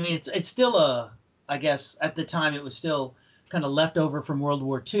 I mean, it's still I guess at the time it was still kind of left over from World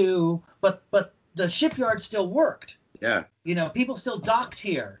War II, but the shipyard still worked. Yeah. People still docked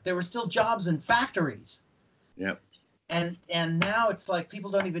here. There were still jobs in factories. Yep. And now it's like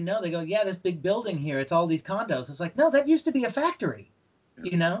people don't even know. They go, this big building here, it's all these condos. It's like, no, that used to be a factory.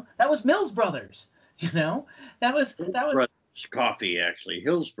 Yeah. That was Mills Brothers. That was Brothers Coffee, actually.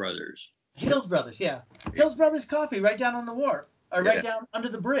 Hills Brothers, yeah. Hills Brothers Coffee right down on the wharf, or right down under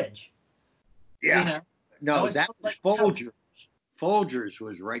the bridge. Yeah. No, that was Folgers. Folgers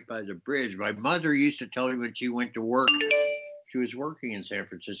was right by the bridge. My mother used to tell me when she went to work, she was working in San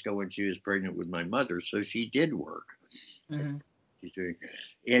Francisco when she was pregnant with my mother, so she did work. Mm-hmm.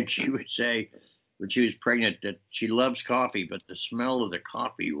 And she would say, when she was pregnant, that she loves coffee, but the smell of the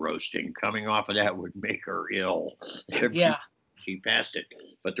coffee roasting coming off of that would make her ill. Yeah. She passed it.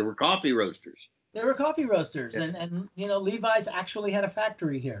 But there were coffee roasters. And Levi's actually had a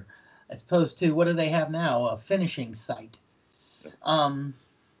factory here, as opposed to, what do they have now? A finishing site.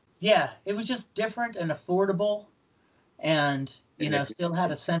 It was just different and affordable, and still had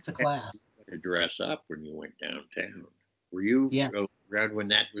a sense of class. You had to dress up when you went downtown. Were you around when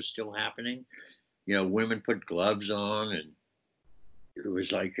that was still happening? Women put gloves on, and it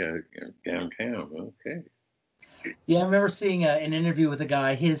was like downtown. Okay. Yeah, I remember seeing an interview with a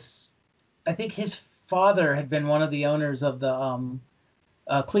guy. I think his father had been one of the owners of the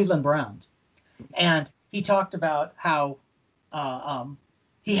Cleveland Browns, and he talked about how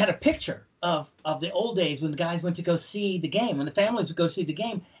he had a picture of the old days when the guys went to go see the game, when the families would go see the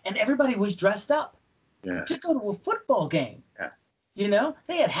game, and everybody was dressed up to go to a football game. Yeah. You know,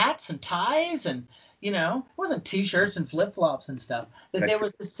 they had hats and ties, and you know, it wasn't T-shirts and flip-flops and stuff. That there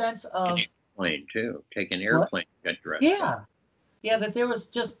was this sense of airplane too. Take an airplane, get dressed. Yeah, yeah. That there was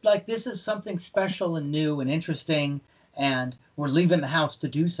just like, this is something special and new and interesting, and we're leaving the house to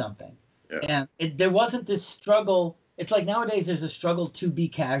do something. Yeah. And there wasn't this struggle. It's like nowadays there's a struggle to be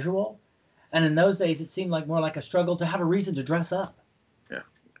casual, and in those days it seemed like more like a struggle to have a reason to dress up. Yeah.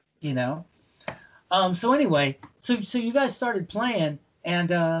 You know. So anyway, so you guys started playing,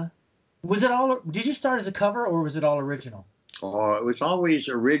 and was it all? Did you start as a cover, or was it all original? Oh, it was always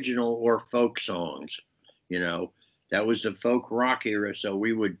original or folk songs. You know, that was the folk rock era. So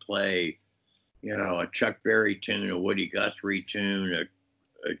we would play, you know, a Chuck Berry tune, a Woody Guthrie tune,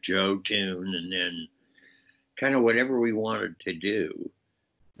 a Joe tune, and then kind of whatever we wanted to do.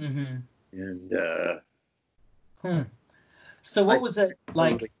 Mm-hmm. And So what was it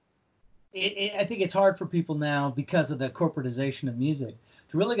like? I think it's hard for people now because of the corporatization of music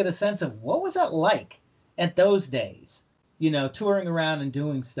to really get a sense of what was that like at those days, you know, touring around and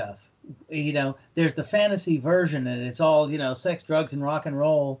doing stuff. You know, there's the fantasy version, and it's all, you know, sex, drugs, and rock and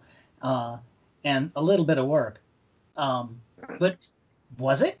roll, and a little bit of work. But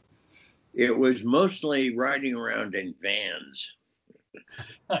was it? It was mostly riding around in vans.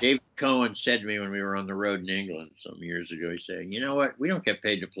 David Cohen said to me when we were on the road in England some years ago, he said, you know what, we don't get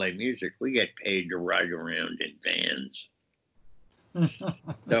paid to play music, we get paid to ride around in vans.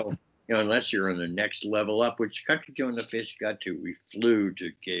 So, you know, unless you're on the next level up, which Country Joe and the Fish got to, we flew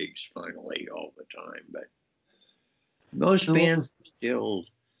to gigs finally all the time. But most bands still,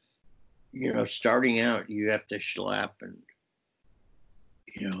 you know, starting out, you have to schlep and,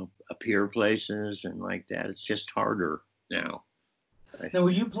 you know, appear places and like that. It's just harder now. Now,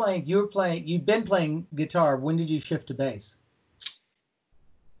 you've been playing guitar. When did you shift to bass?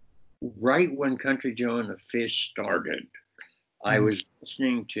 Right when Country Joe and the Fish started, I was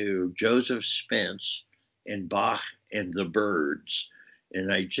listening to Joseph Spence and Bach and the Byrds, and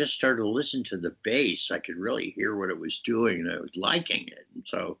I just started to listen to the bass. I could really hear what it was doing, and I was liking it. And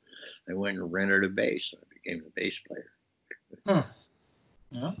so I went and rented a bass, and I became a bass player.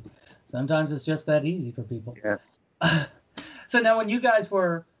 Well, sometimes it's just that easy for people. Yeah. So now when you guys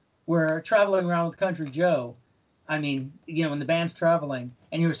were traveling around with Country Joe, I mean, you know, when the band's traveling,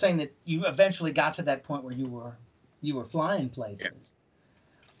 and you were saying that you eventually got to that point where you were flying places.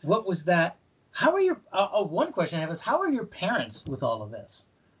 Yeah. What was that? How are your one question I have is, how are your parents with all of this?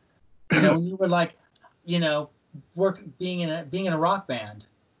 You know, when you were like, you know, being in a rock band,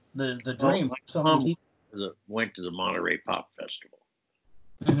 the dream for so many people. Went to the Monterey Pop Festival.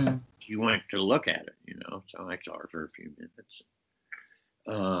 Mm-hmm. She went to look at it, you know, so I saw her for a few minutes.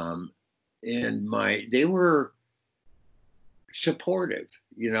 And they were supportive,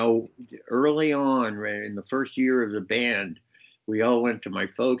 you know. Early on, right in the first year of the band, we all went to my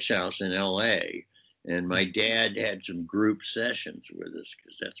folks' house in LA, and my dad had some group sessions with us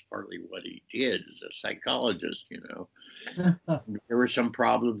because that's partly what he did as a psychologist, you know. There were some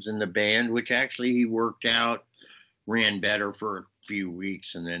problems in the band, which actually he worked out, ran better for a few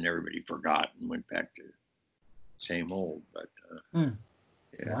weeks, and then everybody forgot and went back to same old. But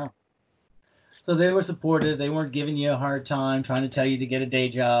yeah. Wow. So they were supportive. They weren't giving you a hard time, trying to tell you to get a day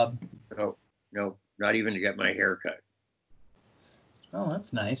job. No, not even to get my hair cut. Oh,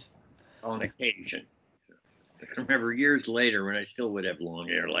 that's nice. On occasion. I remember years later when I still would have long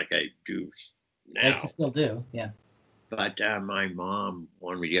hair like I do now. Like you still do, yeah. But my mom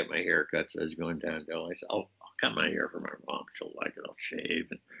wanted me to get my hair cut, so I was going down to LA. I said, I'll cut my hair for my mom. She'll like it. I'll shave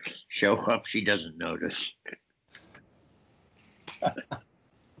and show up. She doesn't notice.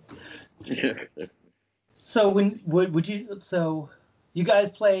 So so you guys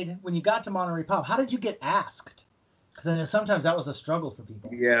played when you got to Monterey Pop. How did you get asked? Because I know sometimes that was a struggle for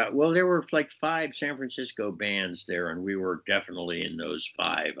people. Yeah, well, there were like 5 San Francisco bands there, and we were definitely in those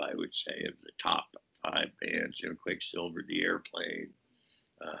 5, I would say, of the top 5 bands. You know, Quicksilver, The Airplane.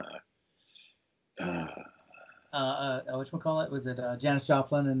 Whatchamacallit? Was it Janis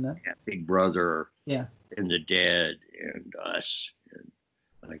Joplin and Big Brother? Yeah. And The Dead and us and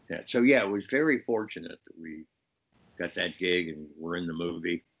like that. So yeah, it was very fortunate that we got that gig and we're in the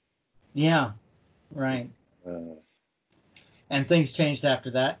movie. Yeah, right. And things changed after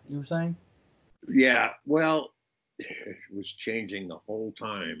that, you were saying? Yeah, well, it was changing the whole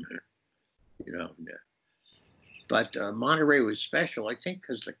time. You know, But Monterey was special, I think,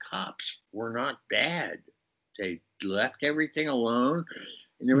 because the cops were not bad. They left everything alone,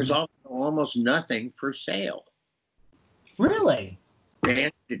 and there was almost nothing for sale. Really?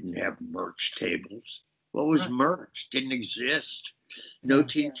 Bands didn't have merch tables. What was merch? Didn't exist. No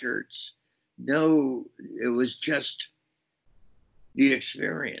T-shirts. No, it was just the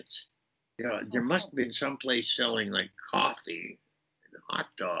experience. You know, there must have been some place selling like coffee and hot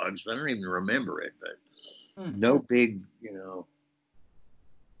dogs, but I don't even remember it. But no big, you know,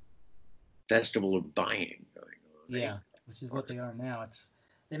 festival of buying going on. Yeah, which is what they are now.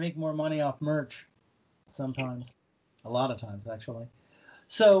 They make more money off merch sometimes, a lot of times actually.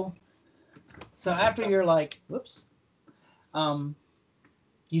 So after you're like, whoops, you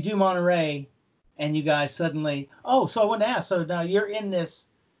do Monterey, and you guys suddenly, so I want to ask, so now you're in this,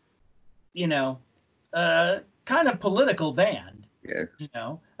 you know, kind of political band. Yeah. You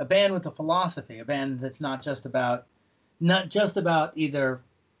know, a band with a philosophy, a band that's not just about either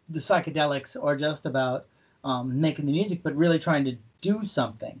the psychedelics or just about making the music, but really trying to do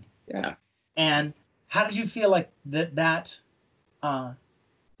something. Yeah. And how did you feel like that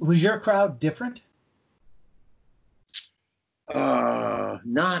was your crowd different?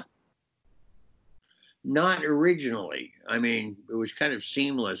 Not originally. I mean, it was kind of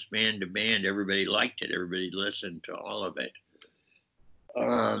seamless band to band. Everybody liked it. Everybody listened to all of it.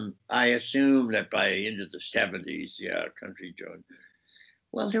 I assume that by into the 70s, Country Joe.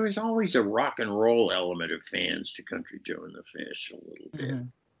 Well, there was always a rock and roll element of fans to Country Joe and the Fish a little bit,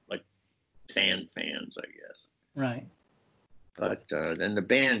 like fans, I guess. Right. But then the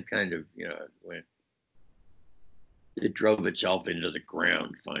band kind of, you know, it drove itself into the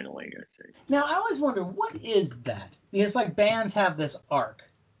ground finally, I think. Now, I always wonder, what is that? Because like bands have this arc,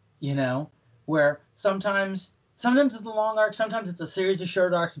 you know, where sometimes it's a long arc, sometimes it's a series of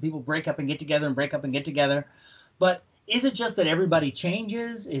short arcs and people break up and get together and break up and get together. But is it just that everybody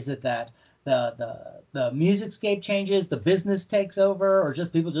changes? Is it that the musicscape changes, the business takes over, or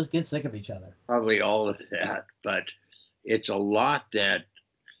just people just get sick of each other? Probably all of that, but it's a lot that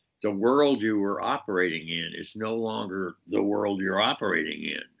the world you were operating in is no longer the world you're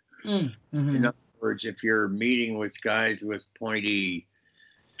operating in. In other words, if you're meeting with guys with pointy-toed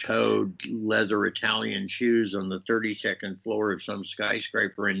leather Italian shoes on the 32nd floor of some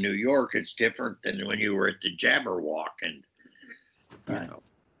skyscraper in New York, it's different than when you were at the Jabberwock. And, you know,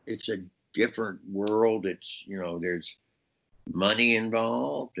 it's a different world. It's, you know, there's money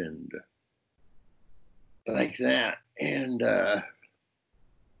involved and like that.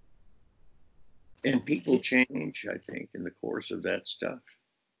 And people change, I think, in the course of that stuff.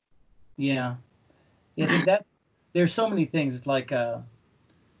 Yeah. I think that there's so many things. It's like,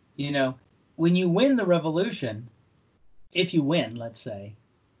 you know, when you win the revolution, if you win, let's say,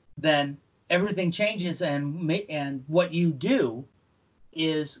 then everything changes, and what you do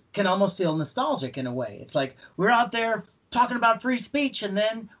can almost feel nostalgic in a way. It's like we're out there talking about free speech, and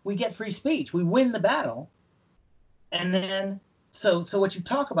then we get free speech. We win the battle, and then so what you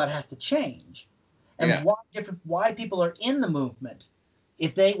talk about has to change. And why people are in the movement,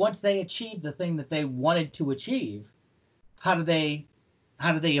 once they achieve the thing that they wanted to achieve, how do they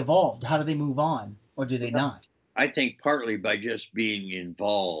evolve? How do they move on, or do they not? I think partly by just being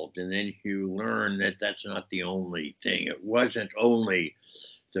involved, and then you learn that that's not the only thing. It wasn't only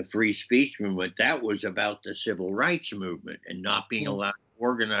the free speech movement. That was about the civil rights movement and not being allowed to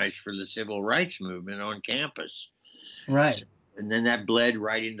organize for the civil rights movement on campus. Right. And then that bled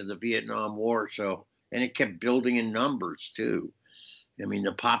right into the Vietnam War. And it kept building in numbers too. I mean,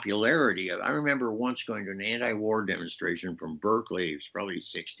 the popularity of, I remember once going to an anti-war demonstration from Berkeley, it was probably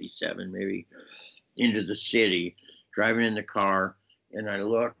 67 maybe, into the city, driving in the car, and I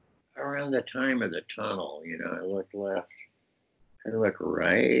looked around the time of the tunnel, you know, I look left, I look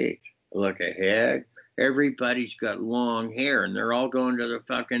right, I look ahead. Everybody's got long hair and they're all going to the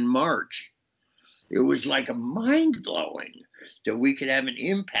fucking march. It was like a mind-blowing that we could have an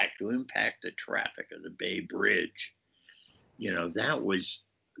impact to impact the traffic of the Bay Bridge. You know, that was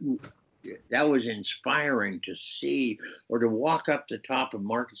inspiring to see, or to walk up the top of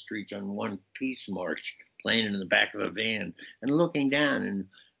Market Street on One Peace March, playing in the back of a van and looking down and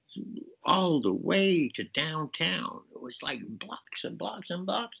all the way to downtown. It was like blocks and blocks and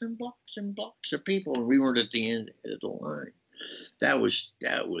blocks and blocks and blocks of people, and we weren't at the end of the line. That was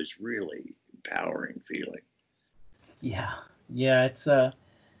really empowering feeling. Yeah, it's so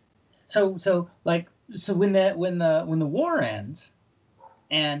when the war ends,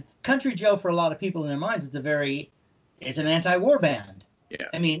 and Country Joe, for a lot of people in their minds, it's an anti-war band. Yeah.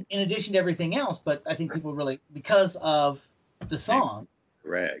 I mean, in addition to everything else, but I think people really, because of the song.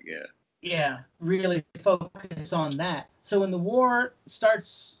 Right. Yeah. Yeah, really focus on that. So when the war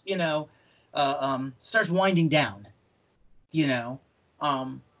starts, starts winding down, you know,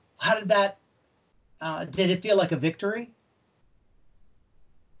 how did that? Did it feel like a victory?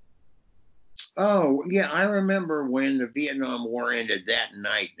 Oh, yeah, I remember when the Vietnam War ended that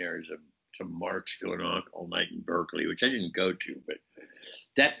night. There's some march going on all night in Berkeley, which I didn't go to, but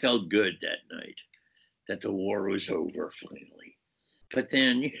that felt good that night, that the war was over finally. But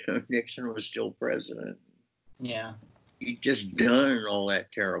then, Nixon was still president. Yeah. He'd just done all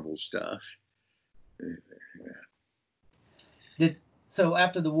that terrible stuff. So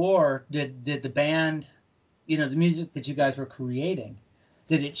after the war, did the band, the music that you guys were creating,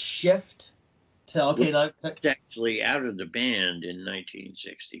 did it shift to okay? Actually out of the band in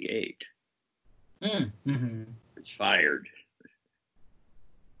 1968. Mm-hmm. It's fired.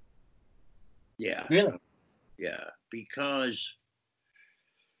 Yeah. Really? Yeah, because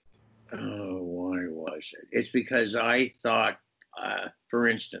why was it? It's because I thought, for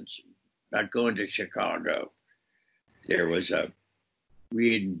instance, about going to Chicago.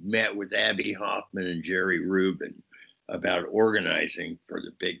 We had met with Abby Hoffman and Jerry Rubin about organizing for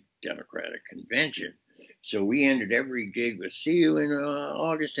the big Democratic convention. So we ended every gig with "See you in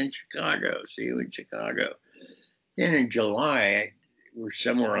August in Chicago. See you in Chicago." Then in July, we're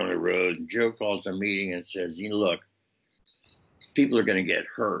somewhere on the road, and Joe calls a meeting and says, "Look, people are going to get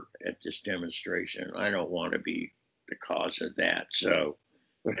hurt at this demonstration. I don't want to be the cause of that. So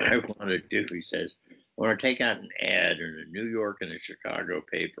what I want to do," he says, "I want to take out an ad in a New York and a Chicago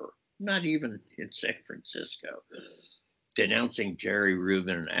paper, not even in San Francisco, denouncing Jerry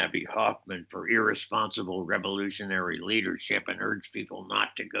Rubin and Abby Hoffman for irresponsible revolutionary leadership and urge people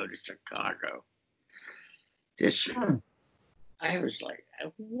not to go to Chicago." I was like,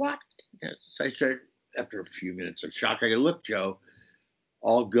 what? So I said, after a few minutes of shock, I go, "Look, Joe,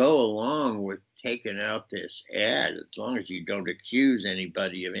 I'll go along with taking out this ad as long as you don't accuse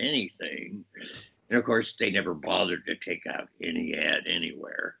anybody of anything." And of course, they never bothered to take out any ad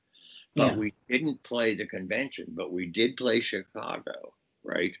anywhere. But we didn't play the convention, but we did play Chicago,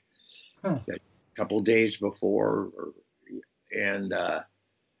 right? A couple days before. And I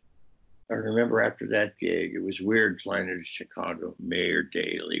remember after that gig, it was weird flying into Chicago. Mayor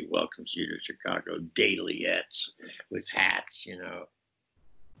Daley welcomes you to Chicago. Dailyettes with hats,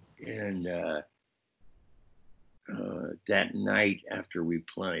 And that night after we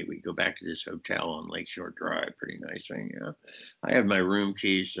play, we go back to this hotel on Lakeshore Drive. Pretty nice thing, I have my room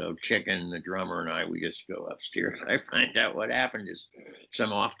keys, so Chicken, the drummer, and I, we just go upstairs. I find out what happened is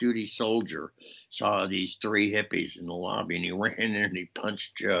some off-duty soldier saw these three hippies in the lobby, and he ran in and he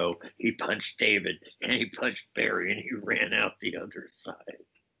punched Joe, he punched David, and he punched Barry, and he ran out the other side.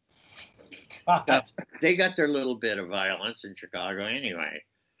 They got their little bit of violence in Chicago anyway.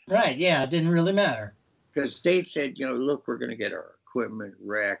 Right, yeah, it didn't really matter. Because they said, "Look, we're going to get our equipment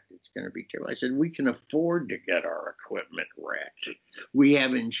wrecked. It's going to be terrible." I said, "We can afford to get our equipment wrecked. We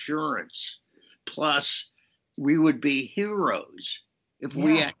have insurance. Plus, we would be heroes if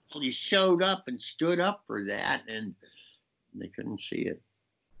we actually showed up and stood up for that." And they couldn't see it.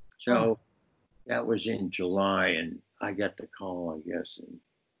 So that was in July, and I got the call, I guess, in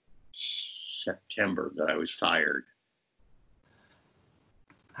September that I was fired.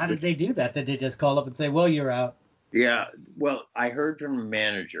 How did they do that? Did they just call up and say, "Well, you're out"? Yeah, well, I heard from the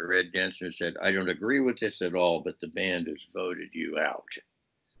manager, Ed Densner, said, "I don't agree with this at all, but the band has voted you out."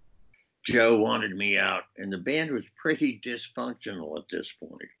 Joe wanted me out, and the band was pretty dysfunctional at this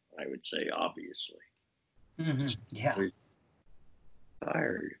point, I would say, obviously. Mm-hmm. Yeah. I was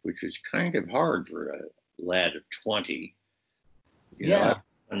fired, which was kind of hard for a lad of 20. I've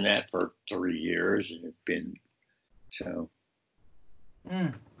done that for 3 years, and it's been so.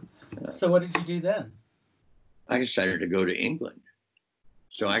 So what did you do then? I decided to go to England.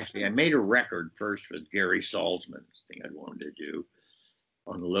 So actually, I made a record first with Gary Salzman, thing I wanted to do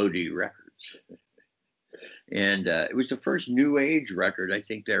on Lodi Records. And it was the first new age record I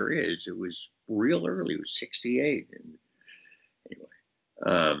think there is. It was real early. It was 68. And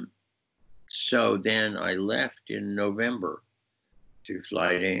anyway, so then I left in November to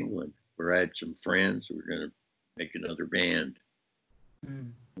fly to England, where I had some friends who were going to make another band.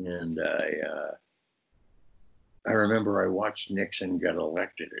 And I remember I watched Nixon get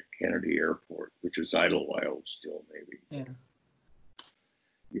elected at Kennedy Airport, which was Idlewild still, maybe.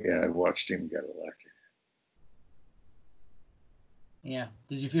 Yeah, I watched him get elected. Yeah.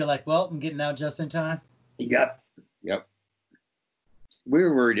 Did you feel like, well, I'm getting out just in time? Yep. We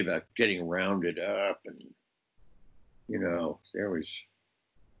were worried about getting rounded up, and, there was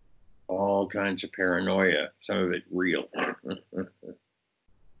all kinds of paranoia, some of it real.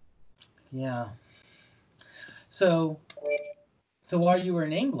 Yeah. So while you were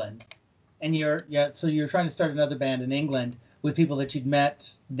in England, and so you're trying to start another band in England with people that you'd met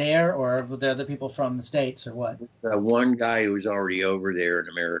there, or with the other people from the States, or what? One guy who was already over there, an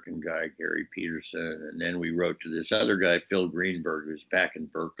American guy, Gary Peterson, and then we wrote to this other guy, Phil Greenberg, who's back in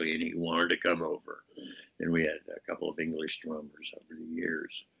Berkeley, and he wanted to come over. And we had a couple of English drummers over the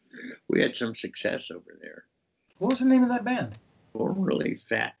years. We had some success over there. What was the name of that band? Formerly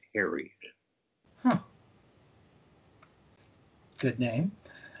Fat Harry. Huh. Good name.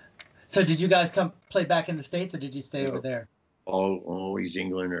 So did you guys come play back in the States, or did you stay over there? Always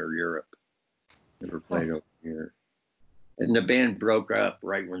England or Europe. Never played over here. And the band broke up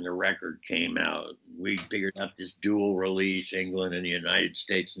right when the record came out. We figured out this dual release, England and the United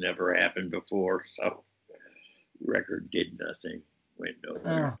States, never happened before. So the record did nothing. Went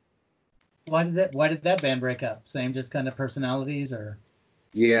nowhere. Why did that band break up? Same just kind of personalities, or?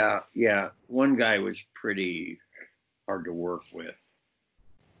 Yeah. One guy was pretty hard to work with.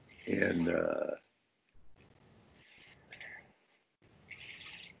 And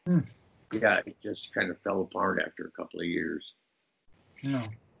yeah, it just kind of fell apart after a couple of years. No,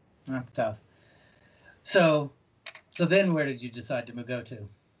 that's tough. So then where did you decide to go to?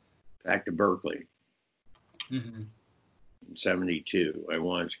 Back to Berkeley. Mm-hmm. In 72. I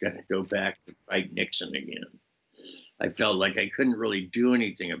was going to go back to fight Nixon again. I felt like I couldn't really do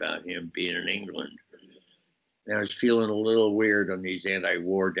anything about him being in England. And I was feeling a little weird on these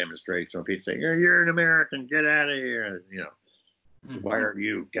anti-war demonstrations. People say, you're an American, get out of here. You know, why are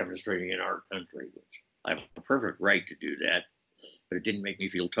you demonstrating in our country? Which I have a perfect right to do that. But it didn't make me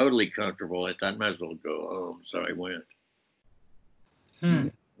feel totally comfortable. I thought I might as well go home. So I went.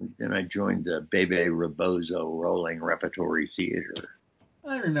 Then I joined the Bebe Rebozo Rolling Repertory Theater.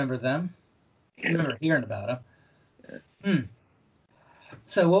 I remember them. I remember hearing about them.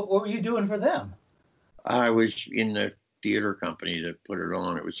 So what were you doing for them? I was in the theater company that put it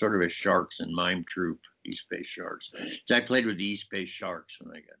on. It was sort of a Sharks and Mime Troupe, East Bay Sharks. So I played with the East Bay Sharks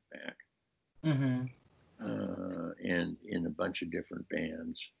when I got back. And in a bunch of different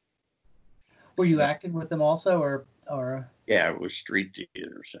bands. Were you acting with them also, or? Yeah, it was street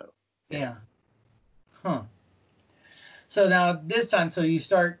theater, so. Yeah. Huh. So now this time,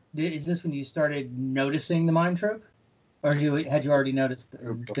 is this when you started noticing the Mime Troupe? Or had you already noticed,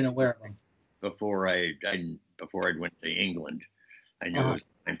 been aware of them? Before I went to England, I knew it was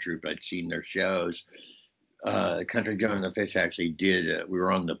a Mime Troupe. I'd seen their shows. Country Joe and the Fish actually did. We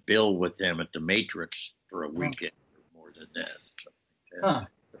were on the bill with them at the Matrix for a weekend, or more than that. Something like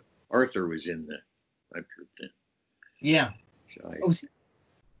that. Arthur was in the Mime Troupe then. Yeah. So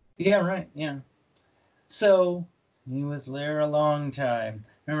yeah, right. Yeah. So he was there a long time.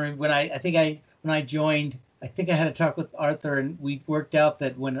 Remember when I joined, I think I had a talk with Arthur, and we worked out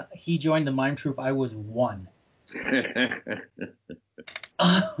that when he joined the Mime Troupe, I was 1.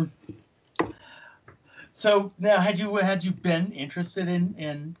 So now, had you been interested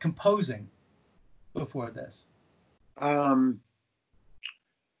in composing before this?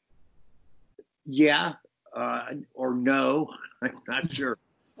 Yeah, or no, I'm not sure.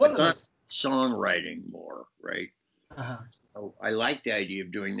 What I thought songwriting more, right? So I liked the idea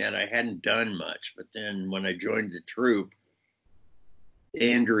of doing that. I hadn't done much, but then when I joined the troupe,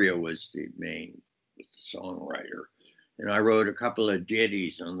 Andrea was the songwriter, and I wrote a couple of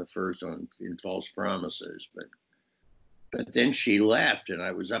ditties on the first in False Promises, but then she left, and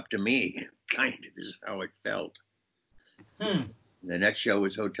I was up to me. Kind of is how it felt. The next show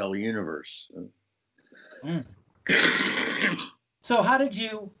was Hotel Universe. So how did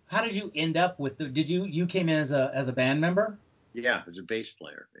you end up with you came in as a band member? Yeah, as a bass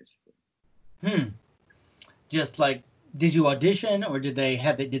player, basically. Just like, did you audition, or did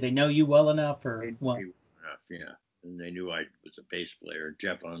they know you well enough, or what? Enough, yeah. And they knew I was a bass player.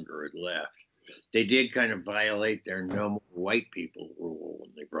 Jeff Unger had left. They did kind of violate their no more white people rule when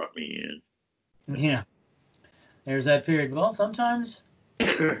they brought me in. Yeah. There's that period. Well, sometimes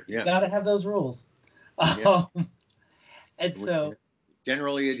you gotta have those rules. And so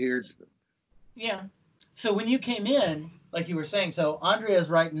generally adhered to them. Yeah. So when you came in, like you were saying, so Andrea's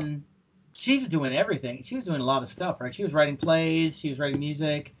writing, she's doing everything. She was doing a lot of stuff, right? She was writing plays, she was writing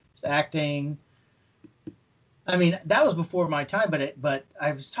music, she was acting. I mean, that was before my time, but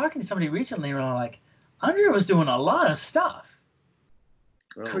I was talking to somebody recently, and I'm like, Andrea was doing a lot of stuff.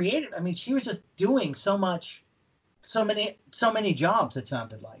 Creative. I mean, she was just doing so many jobs, it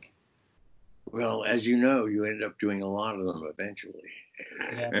sounded like. Well, as you know, you ended up doing a lot of them eventually.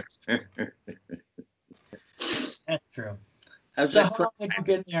 Yeah, that's true. How's So that how long have you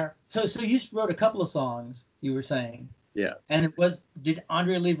been there? So you wrote a couple of songs, you were saying. Yeah. And did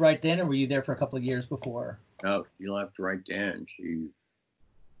Andrea leave right then, or were you there for a couple of years before? No, she left right then. She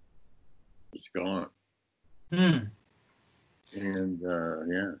was gone. Hmm. And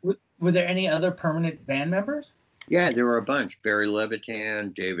yeah. Were there any other permanent band members? Yeah, there were a bunch. Barry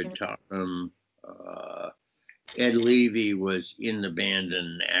Levitan, David Topham, Ed Levy was in the band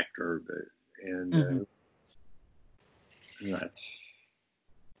and an actor, and that's.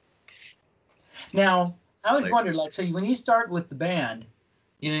 Now, I always wondered, like, so when you start with the band,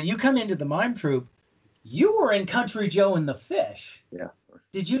 you know, you come into the mime troupe, you were in Country Joe and the Fish. Yeah.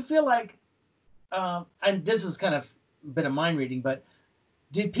 Did you feel like, and this was kind of a bit of mind reading, but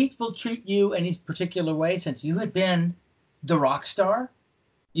did people treat you any particular way since you had been the rock star?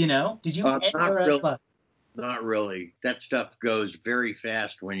 You know, did you enter as the... Not really. That stuff goes very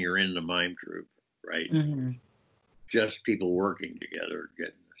fast when you're in the mime troupe, right? Mm-hmm. Just people working together,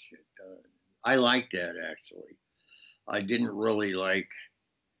 getting the shit done. I liked that, actually. I didn't really like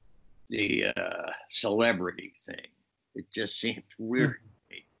the celebrity thing. It just seemed weird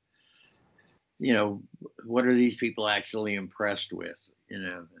to me. You know, what are these people actually impressed with? You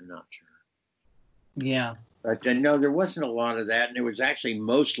know, I'm not sure. Yeah. But no, there wasn't a lot of that, and it was actually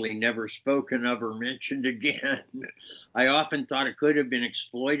mostly never spoken of or mentioned again. I often thought it could have been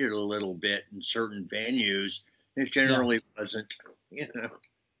exploited a little bit in certain venues. It generally wasn't, you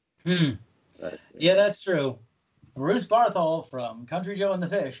know. But, yeah, that's true. Bruce Barthol from Country Joe and the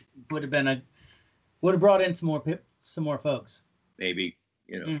Fish would have brought in some more folks. Maybe,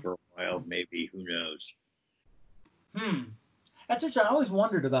 you know, for a while, maybe, who knows. That's interesting. I always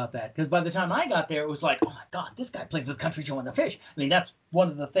wondered about that, because by the time I got there, it was like, oh my God, this guy played with Country Joe and the Fish. I mean, that's one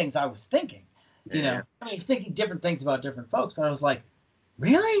of the things I was thinking. You know, I mean, I was thinking different things about different folks, but I was like,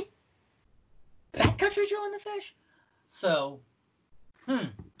 really? That Country Joe and the Fish? So,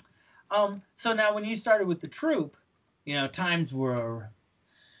 so now when you started with the troupe, you know, times were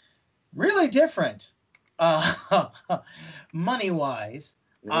really different, money-wise.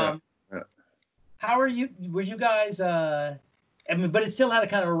 How were you guys? I mean, but it still had a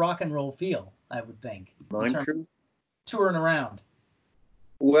kind of a rock and roll feel, I would think. Mime troupe? Touring around.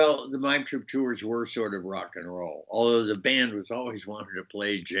 Well, the mime troupe tours were sort of rock and roll, although the band was always wanting to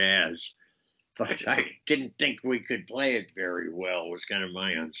play jazz. But I didn't think we could play it very well, was kind of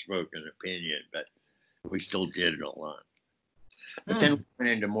my unspoken opinion, but we still did it a lot. But then we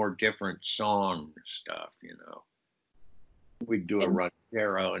went into more different song stuff, you know. We'd do a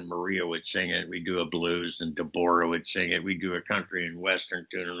ranchero and Maria would sing it. We'd do a blues and Deborah would sing it. We'd do a country and western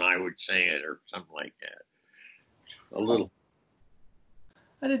tune and I would sing it or something like that. A little.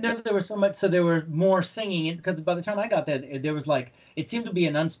 I didn't know there was so much. So there were more singing, because by the time I got there was like, it seemed to be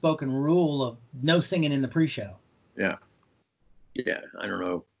an unspoken rule of no singing in the pre-show. Yeah. Yeah. I don't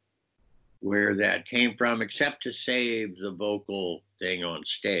know where that came from, except to save the vocal thing on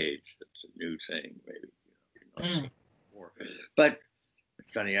stage. That's a new thing, maybe. You know, but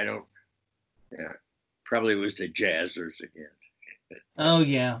it's funny, probably was the jazzers again. Oh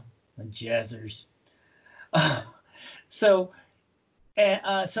yeah, the jazzers. So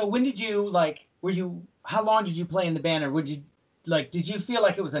when did you how long did you play in the band, or did you feel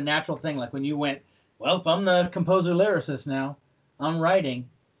like it was a natural thing, like when you went, well, I'm the composer lyricist now, I'm writing?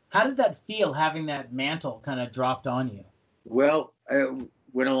 How did that feel, having that mantle kind of dropped on you? Well,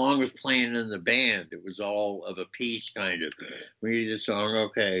 went along with playing in the band. It was all of a piece, kind of. We needed a song,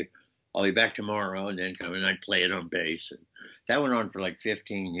 okay, I'll be back tomorrow, and then come and I'd play it on bass. And that went on for like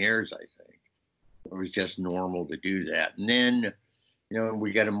 15 years, I think. It was just normal to do that. And then, you know,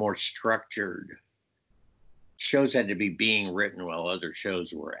 we got a more structured, shows had to be being written while other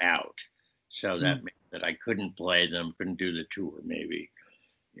shows were out. So that meant that I couldn't play them, couldn't do the tour, maybe,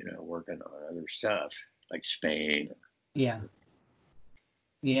 you know, working on other stuff like Spain. Yeah.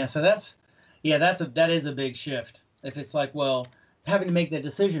 Yeah, so that is a big shift. If it's like, well, having to make that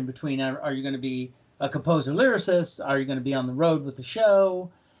decision between, are you going to be a composer lyricist? Are you going to be on the road with the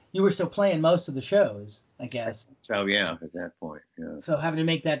show? You were still playing most of the shows, I guess. So yeah, at that point, yeah. So having to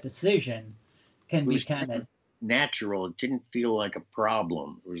make that decision can be kind of natural. It didn't feel like a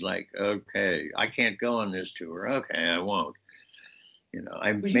problem. It was like, okay, I can't go on this tour. Okay, I won't. You know,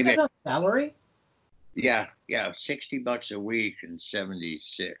 Were you guys on salary? Yeah, $60 a week in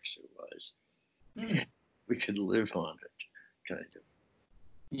 '76 it was. We could live on it, kind of.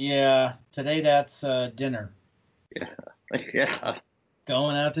 Yeah, today that's dinner. Yeah.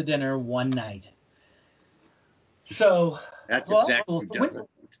 Going out to dinner one night. So that's exactly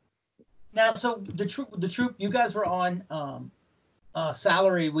now. So the troupe, you guys were on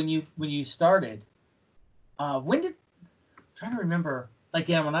salary when you started. I'm trying to remember. Like,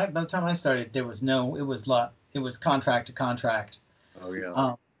 yeah, by the time I started, there was no, it was contract to contract. Oh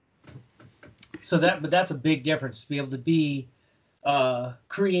yeah. So but that's a big difference to be able to be a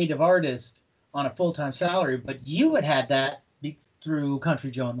creative artist on a full-time salary. But you had that through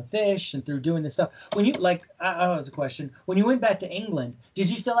Country Joe and the Fish and through doing this stuff. When you was a question. When you went back to England, did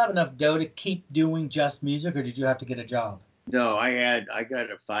you still have enough dough to keep doing just music, or did you have to get a job? No, I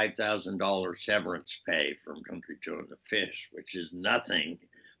got a $5,000 severance pay from Country Joe and the Fish, which is nothing,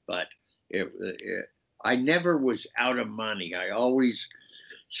 but I never was out of money. I always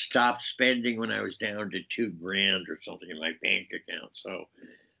stopped spending when I was down to $2,000 or something in my bank account. So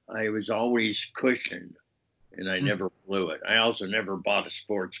I was always cushioned, and I never blew it. I also never bought a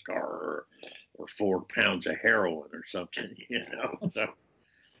sports car or 4 pounds of heroin or something, So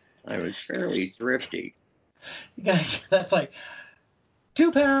I was fairly thrifty. You guys, that's like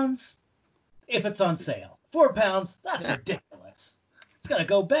 2 pounds if it's on sale. 4 pounds, that's ridiculous. It's gonna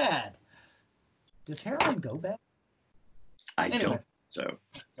go bad. Does heroin go bad? I don't. So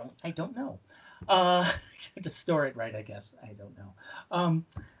I don't know. To store it right, I guess. I don't know.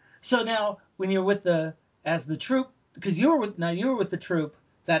 So now when you're as the troupe, because you were with the troupe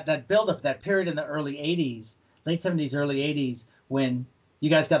that build up, that period in the early 80s, late 70s, early 80s, when you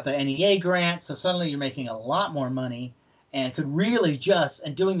guys got the NEA grant, so suddenly you're making a lot more money and could really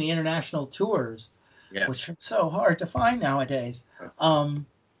and doing the international tours, which are so hard to find nowadays.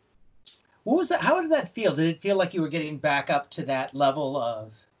 What was that? How did that feel? Did it feel like you were getting back up to that level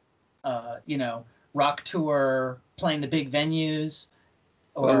of, rock tour, playing the big venues?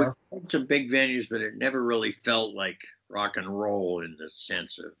 Well, we went to big venues, but it never really felt like rock and roll in the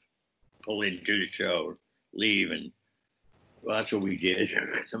sense of pull into the show, leave, and well, that's what we did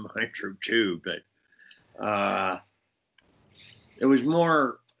at the Mime Troupe too. But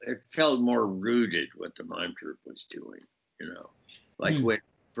it felt more rooted what the Mime Troupe was doing, like when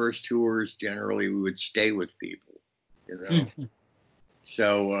first tours, generally we would stay with people,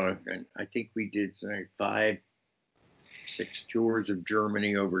 So and I think we did 5, 6 tours of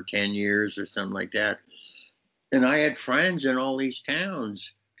Germany over 10 years or something like that. And I had friends in all these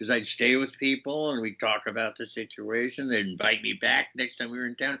towns because I'd stay with people and we'd talk about the situation. They'd invite me back next time we were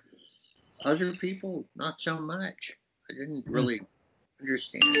in town. Other people, not so much. I didn't really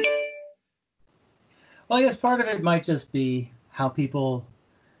understand. Well, I guess part of it might just be how people,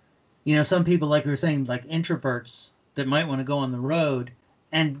 some people, like we were saying, like introverts that might want to go on the road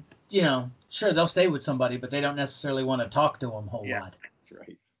and, sure, they'll stay with somebody, but they don't necessarily want to talk to them a whole lot. That's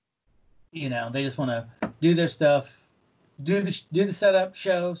right. They just want to do their stuff, do the setup,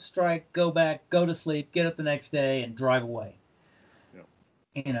 show, strike, go back, go to sleep, get up the next day, and drive away.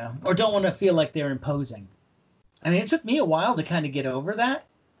 Yeah. Or don't want to feel like they're imposing. I mean, it took me a while to kind of get over that,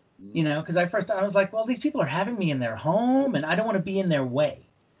 because I was like, well, these people are having me in their home, and I don't want to be in their way.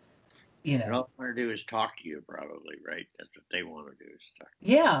 And all they want to do is talk to you, probably, right? That's what they want to do is talk.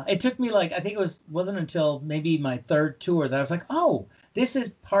 Yeah, it took me I think it wasn't until maybe my 3rd tour that I was like, oh, this is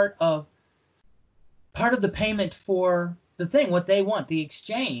part of the payment for the thing. What they want, the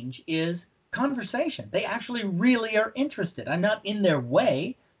exchange, is conversation. They actually really are interested. I'm not in their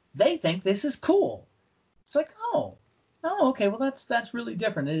way. They think this is cool. It's like, oh, okay, well that's really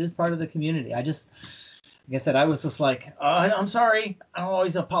different. It is part of the community. Like I said, I was just like, I'm sorry. I'm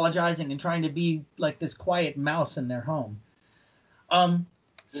always apologizing and trying to be like this quiet mouse in their home.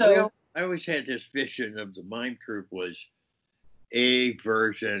 So I always had this vision of the Mime Troupe was a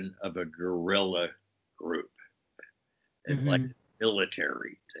version of a guerrilla group, and like a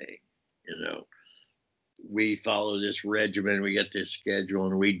military thing. We follow this regimen, we get this schedule,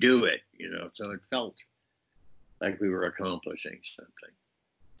 and we do it. So it felt like we were accomplishing something.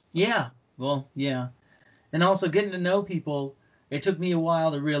 Yeah. Well, yeah. And also getting to know people, it took me a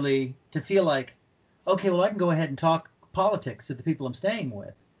while to feel like, okay, well, I can go ahead and talk politics to the people I'm staying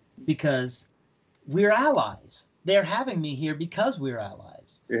with because we're allies. They're having me here because we're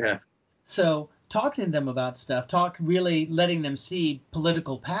allies. Yeah. So talking to them about stuff, really letting them see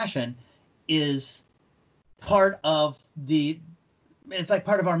political passion is part of it's like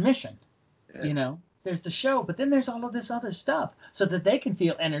part of our mission, There's the show, but then there's all of this other stuff so that they can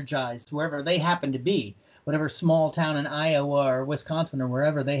feel energized wherever they happen to be. Whatever small town in Iowa or Wisconsin or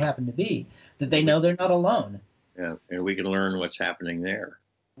wherever they happen to be, that they know they're not alone. Yeah, and we can learn what's happening there.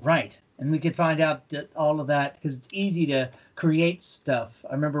 Right, and we could find out all of that because it's easy to create stuff.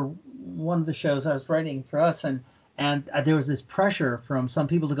 I remember one of the shows I was writing for us, and there was this pressure from some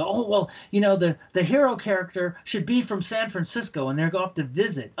people to go, oh, well, the hero character should be from San Francisco, and they're off to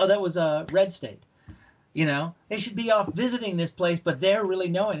visit. Oh, that was Red State. They should be off visiting this place, but they're really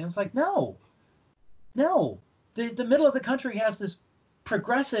knowing. And it's like, no. The middle of the country has this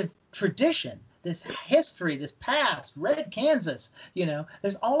progressive tradition, this history, this past, Red Kansas,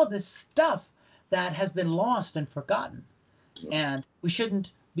 there's all of this stuff that has been lost and forgotten. And we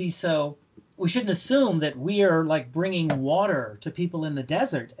shouldn't assume that we are like bringing water to people in the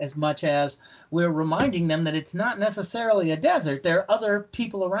desert as much as we're reminding them that it's not necessarily a desert. There are other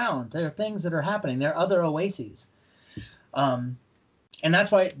people around. There are things that are happening. There are other oases. And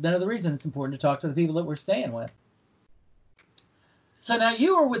that's why another reason it's important to talk to the people that we're staying with. So now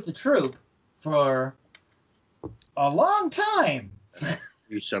you were with the troupe for a long time.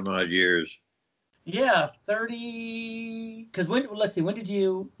 Some odd years. Yeah, 30. Because when did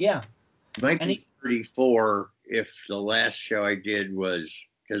you? Yeah. Might be 34 if the last show I did was,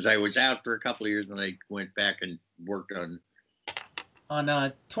 because I was out for a couple of years and I went back and worked on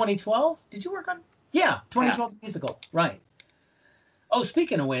 2012. Did you work on? Yeah, 2012 musical, right. Oh,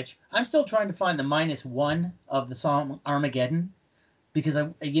 speaking of which, I'm still trying to find the -1 of the song Armageddon, because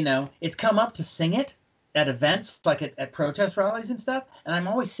it's come up to sing it at events, like at protest rallies and stuff, and I'm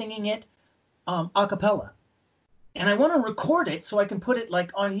always singing it a cappella. And I want to record it so I can put it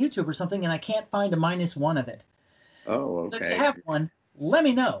like on YouTube or something, and I can't find a -1 of it. Oh, okay. So if you have one, let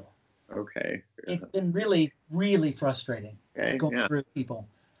me know. Okay. It's been really, really frustrating going through people.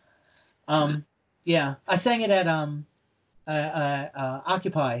 Yeah, I sang it at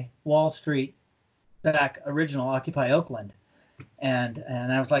Occupy Wall Street, original Occupy Oakland, and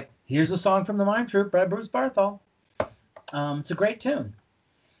I was like, here's a song from the Mime Troupe by Bruce Barthol. It's a great tune.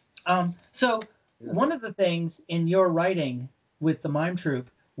 So one of the things in your writing with the Mime Troupe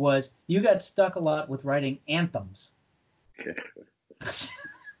was you got stuck a lot with writing anthems.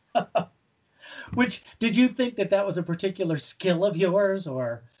 Which, did you think that was a particular skill of yours,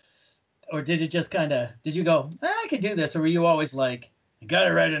 or did it just did you go, I could do this, or were you always like, I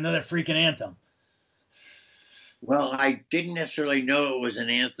gotta write another freaking anthem? Well, I didn't necessarily know it was an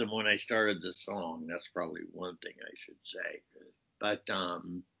anthem when I started the song. That's probably one thing I should say. But,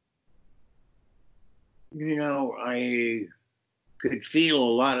 I could feel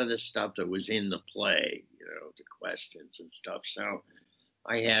a lot of the stuff that was in the play, the questions and stuff. So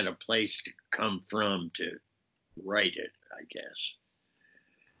I had a place to come from to write it, I guess.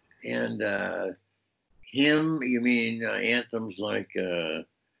 And you mean anthems like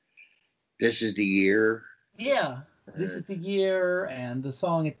This Is the Year? Yeah, This Is the Year, and the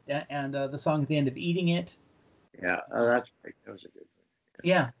song at the end of Eating It. Yeah, that's great. That was a good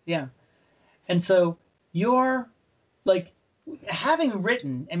one. Yeah. And so you're like, having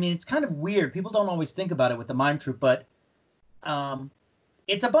written, I mean, it's kind of weird. People don't always think about it with the Mime Troupe, but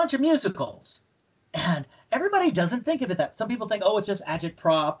it's a bunch of musicals. And everybody doesn't think of it that. Some people think, oh, it's just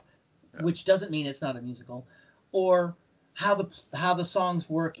agitprop, which doesn't mean it's not a musical. Or how the songs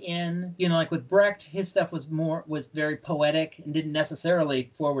work in, like with Brecht, his stuff was very poetic and didn't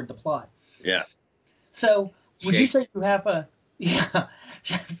necessarily forward the plot. Yeah. So would you say you have a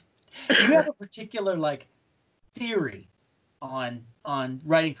particular like theory on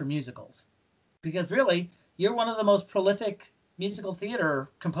writing for musicals? Because really, you're one of the most prolific musical theater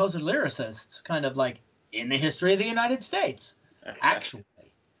composer lyricists, kind of like in the history of the United States, actually.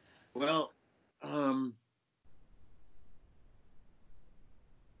 Well,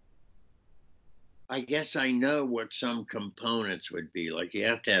 I guess I know what some components would be. Like, you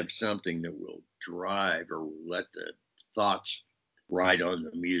have to have something that will drive or let the thoughts ride on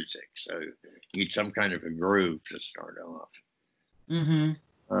the music. So you need some kind of a groove to start off.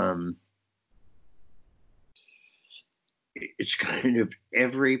 Mm-hmm. It's kind of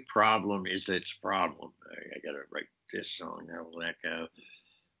every problem is its problem. I got to write this song. How will that go?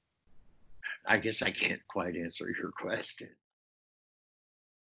 I guess I can't quite answer your question.